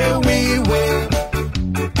 yeah, we will.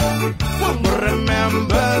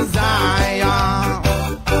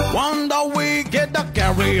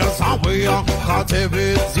 carrier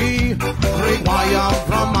captivity require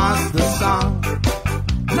from us the song.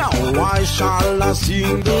 Now why shall I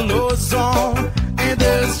sing the Lord's song in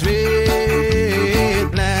this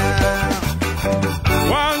sweet land?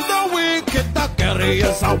 When the wicked the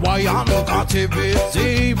carriers Hawaiian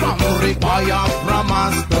captivity require from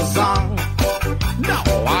us the song. Now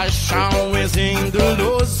why shall we sing the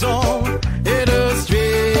Lord's song in the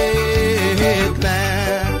sweet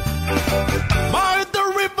land? By the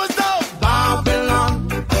rivers of Babylon,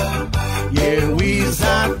 yeah, we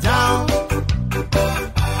sat down.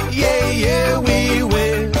 Yeah, yeah, we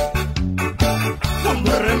will.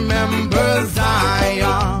 Remember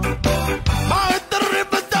Zion. By the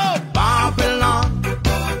rivers of Babylon,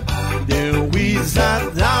 there we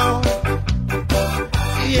sat down.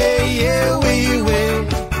 Yeah, yeah, we will.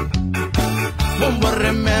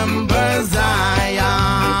 Remember Zion.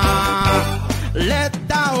 Let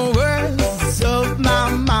the words of my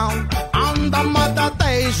mouth and the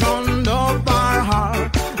meditation of our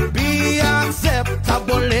heart be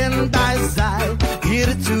acceptable in thy sight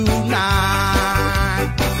here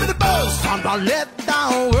tonight. The boast and let the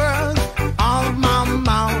words of my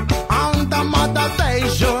mouth and the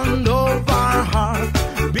meditation of our heart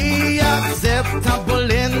be acceptable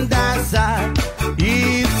in thy sight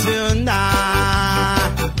here tonight.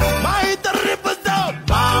 By the rivers of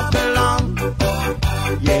Babylon,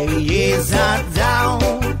 yeah, yes, I down.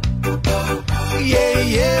 Yeah,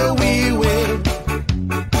 yeah, we will.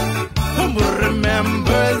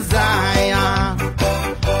 Remember Zion.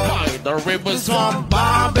 By the rivers of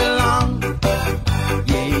Babylon,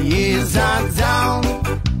 yeah, yes, I down.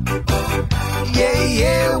 Yeah,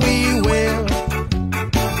 yeah, we will.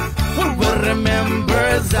 Remember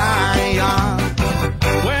Zion.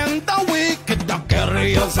 When the wicked the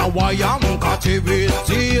carriers Hawaiian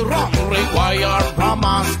captivity require from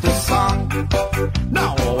us the song.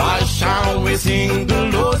 Now why shall we sing the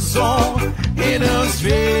Lord's song in a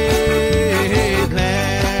sweet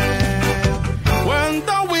land? When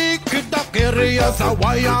the wicked the carriers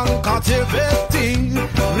Hawaiian captivity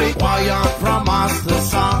require from us the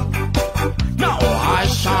song. Now why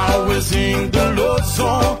shall we sing the Lord's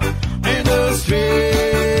song in the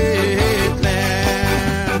sweet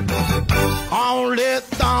land? Only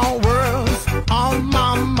the words of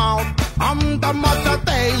my mouth and the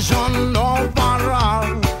meditation of our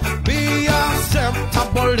heart be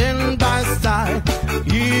acceptable in thy sight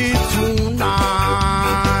here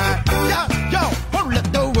tonight. Yeah, yo, let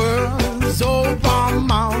the words of our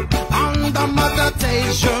mouth and the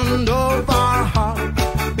meditation of our heart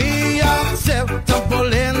be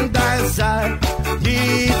acceptable in thy sight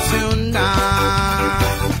here tonight.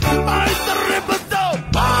 By the rivers of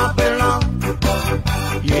Babylon,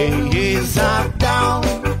 yeah, yes, I'm down.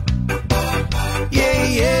 Yeah,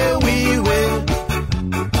 yeah, we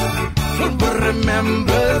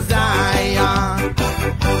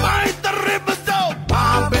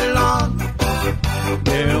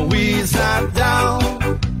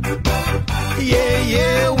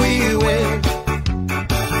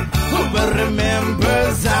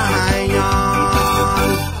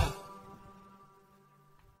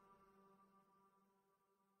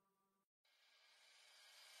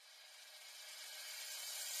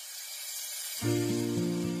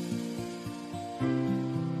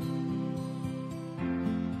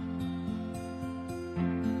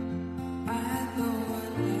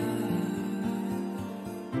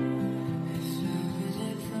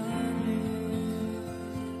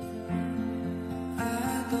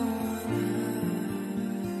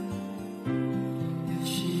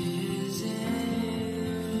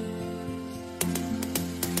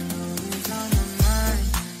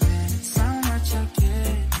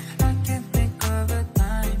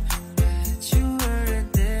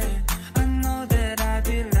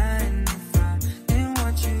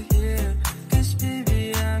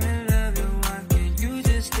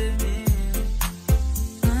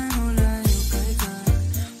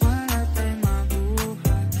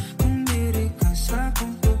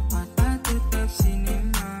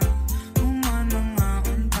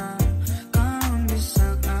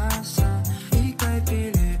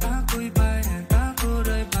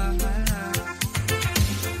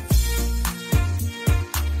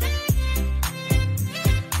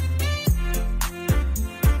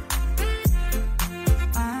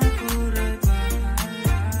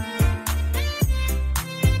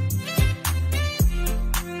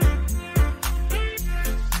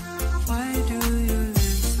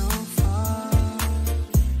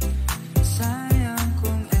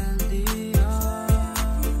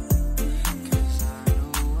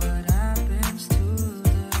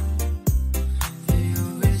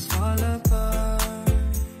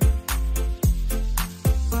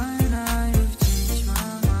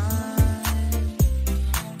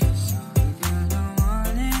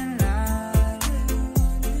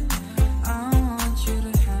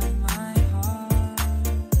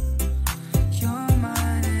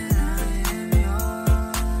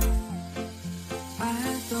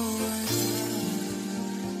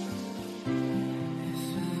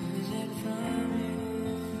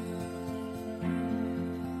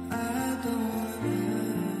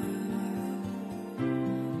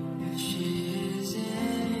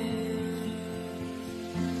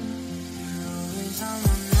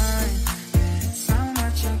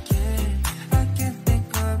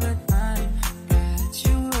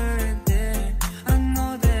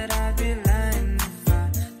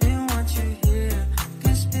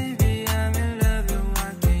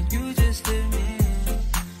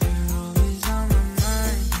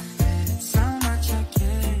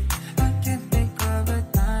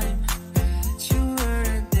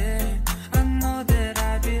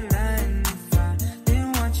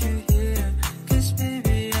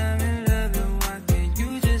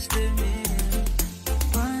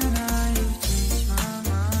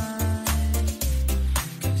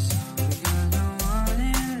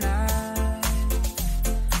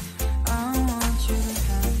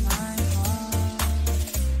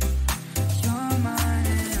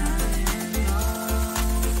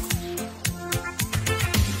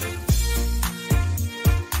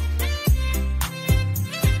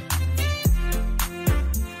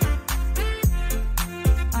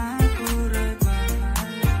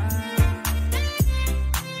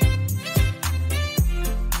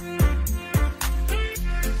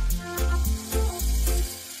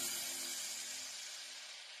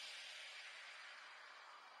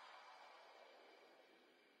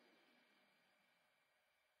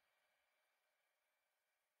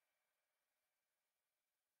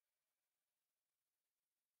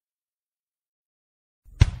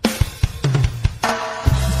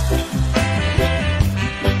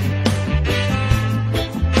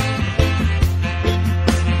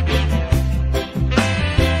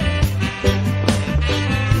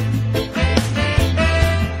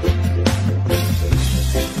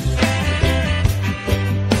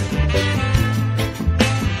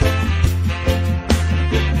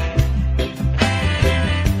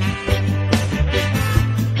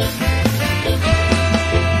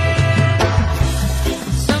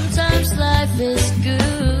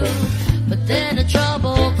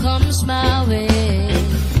comes my way.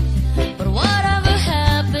 But whatever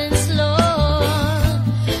happens, Lord,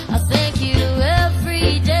 I thank you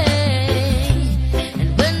every day.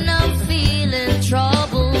 And when I'm feeling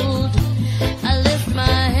troubled, I lift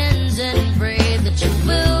my hands and pray that you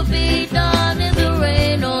will be done in the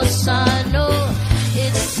rain or sun. Oh,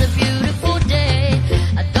 it's a beautiful day.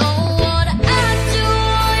 I don't want to act too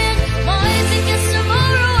hard. My music is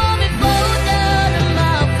tomorrow, I'll be fall down on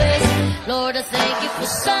my face. Lord, I thank you for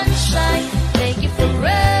sunshine, thank you for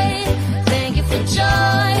rain, thank you for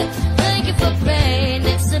joy, thank you for pain.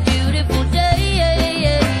 It's a beautiful day,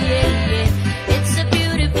 it's a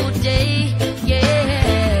beautiful day,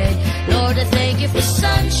 Lord, I thank you for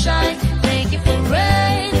sunshine, thank you for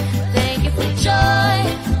rain, thank you for joy,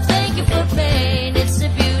 thank you for pain. It's a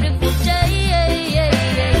beautiful day,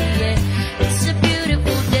 it's a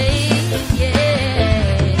beautiful day,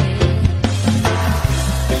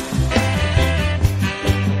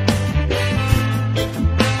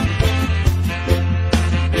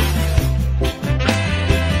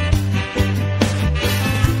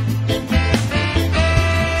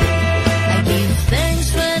 I give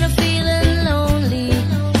thanks when I'm feeling lonely.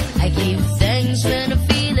 I give thanks when I'm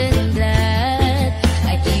feeling glad.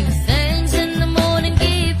 I give thanks in the morning,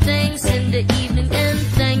 give thanks in the evening, and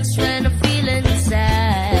thanks when I'm feeling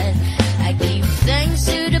sad. I give thanks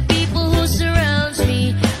to the people who surround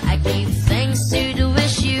me. I give thanks to the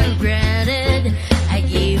wish you granted. I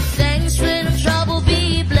give thanks when I'm troubled,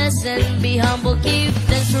 be blessed and be humble. Give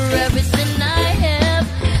thanks for everything I have.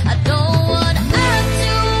 I don't want to act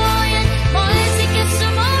too hard. My music is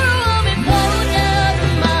tomorrow, I'll be poured out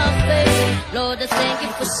of my face. Lord, I thank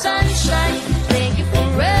you for sunshine, thank you for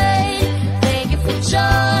rain, thank you for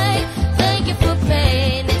joy, thank you for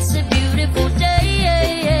pain. It's a beautiful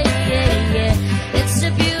day, it's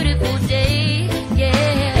a beautiful day,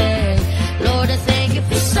 Lord, I thank you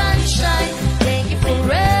for sunshine, thank you for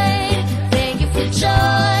rain, thank you for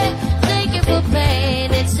joy, thank you for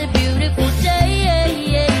pain. It's a beautiful day,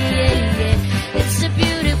 it's a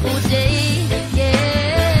beautiful day,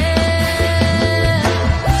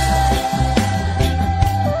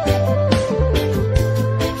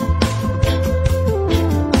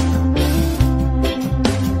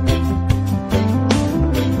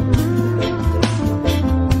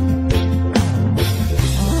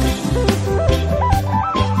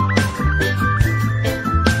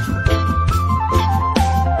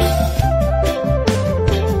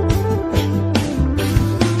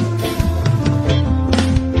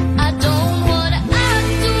 I don't want to act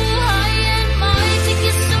too high, and my music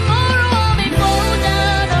is tomorrow, I'll be fall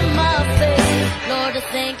down on my face. Lord, I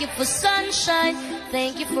thank you for sunshine,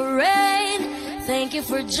 thank you for rain, thank you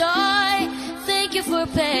for joy, thank you for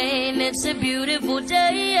pain. It's a beautiful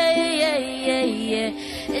day,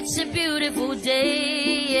 it's a beautiful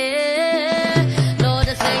day, Lord,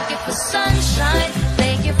 I thank you for sunshine,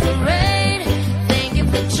 thank you for rain, thank you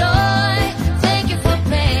for joy,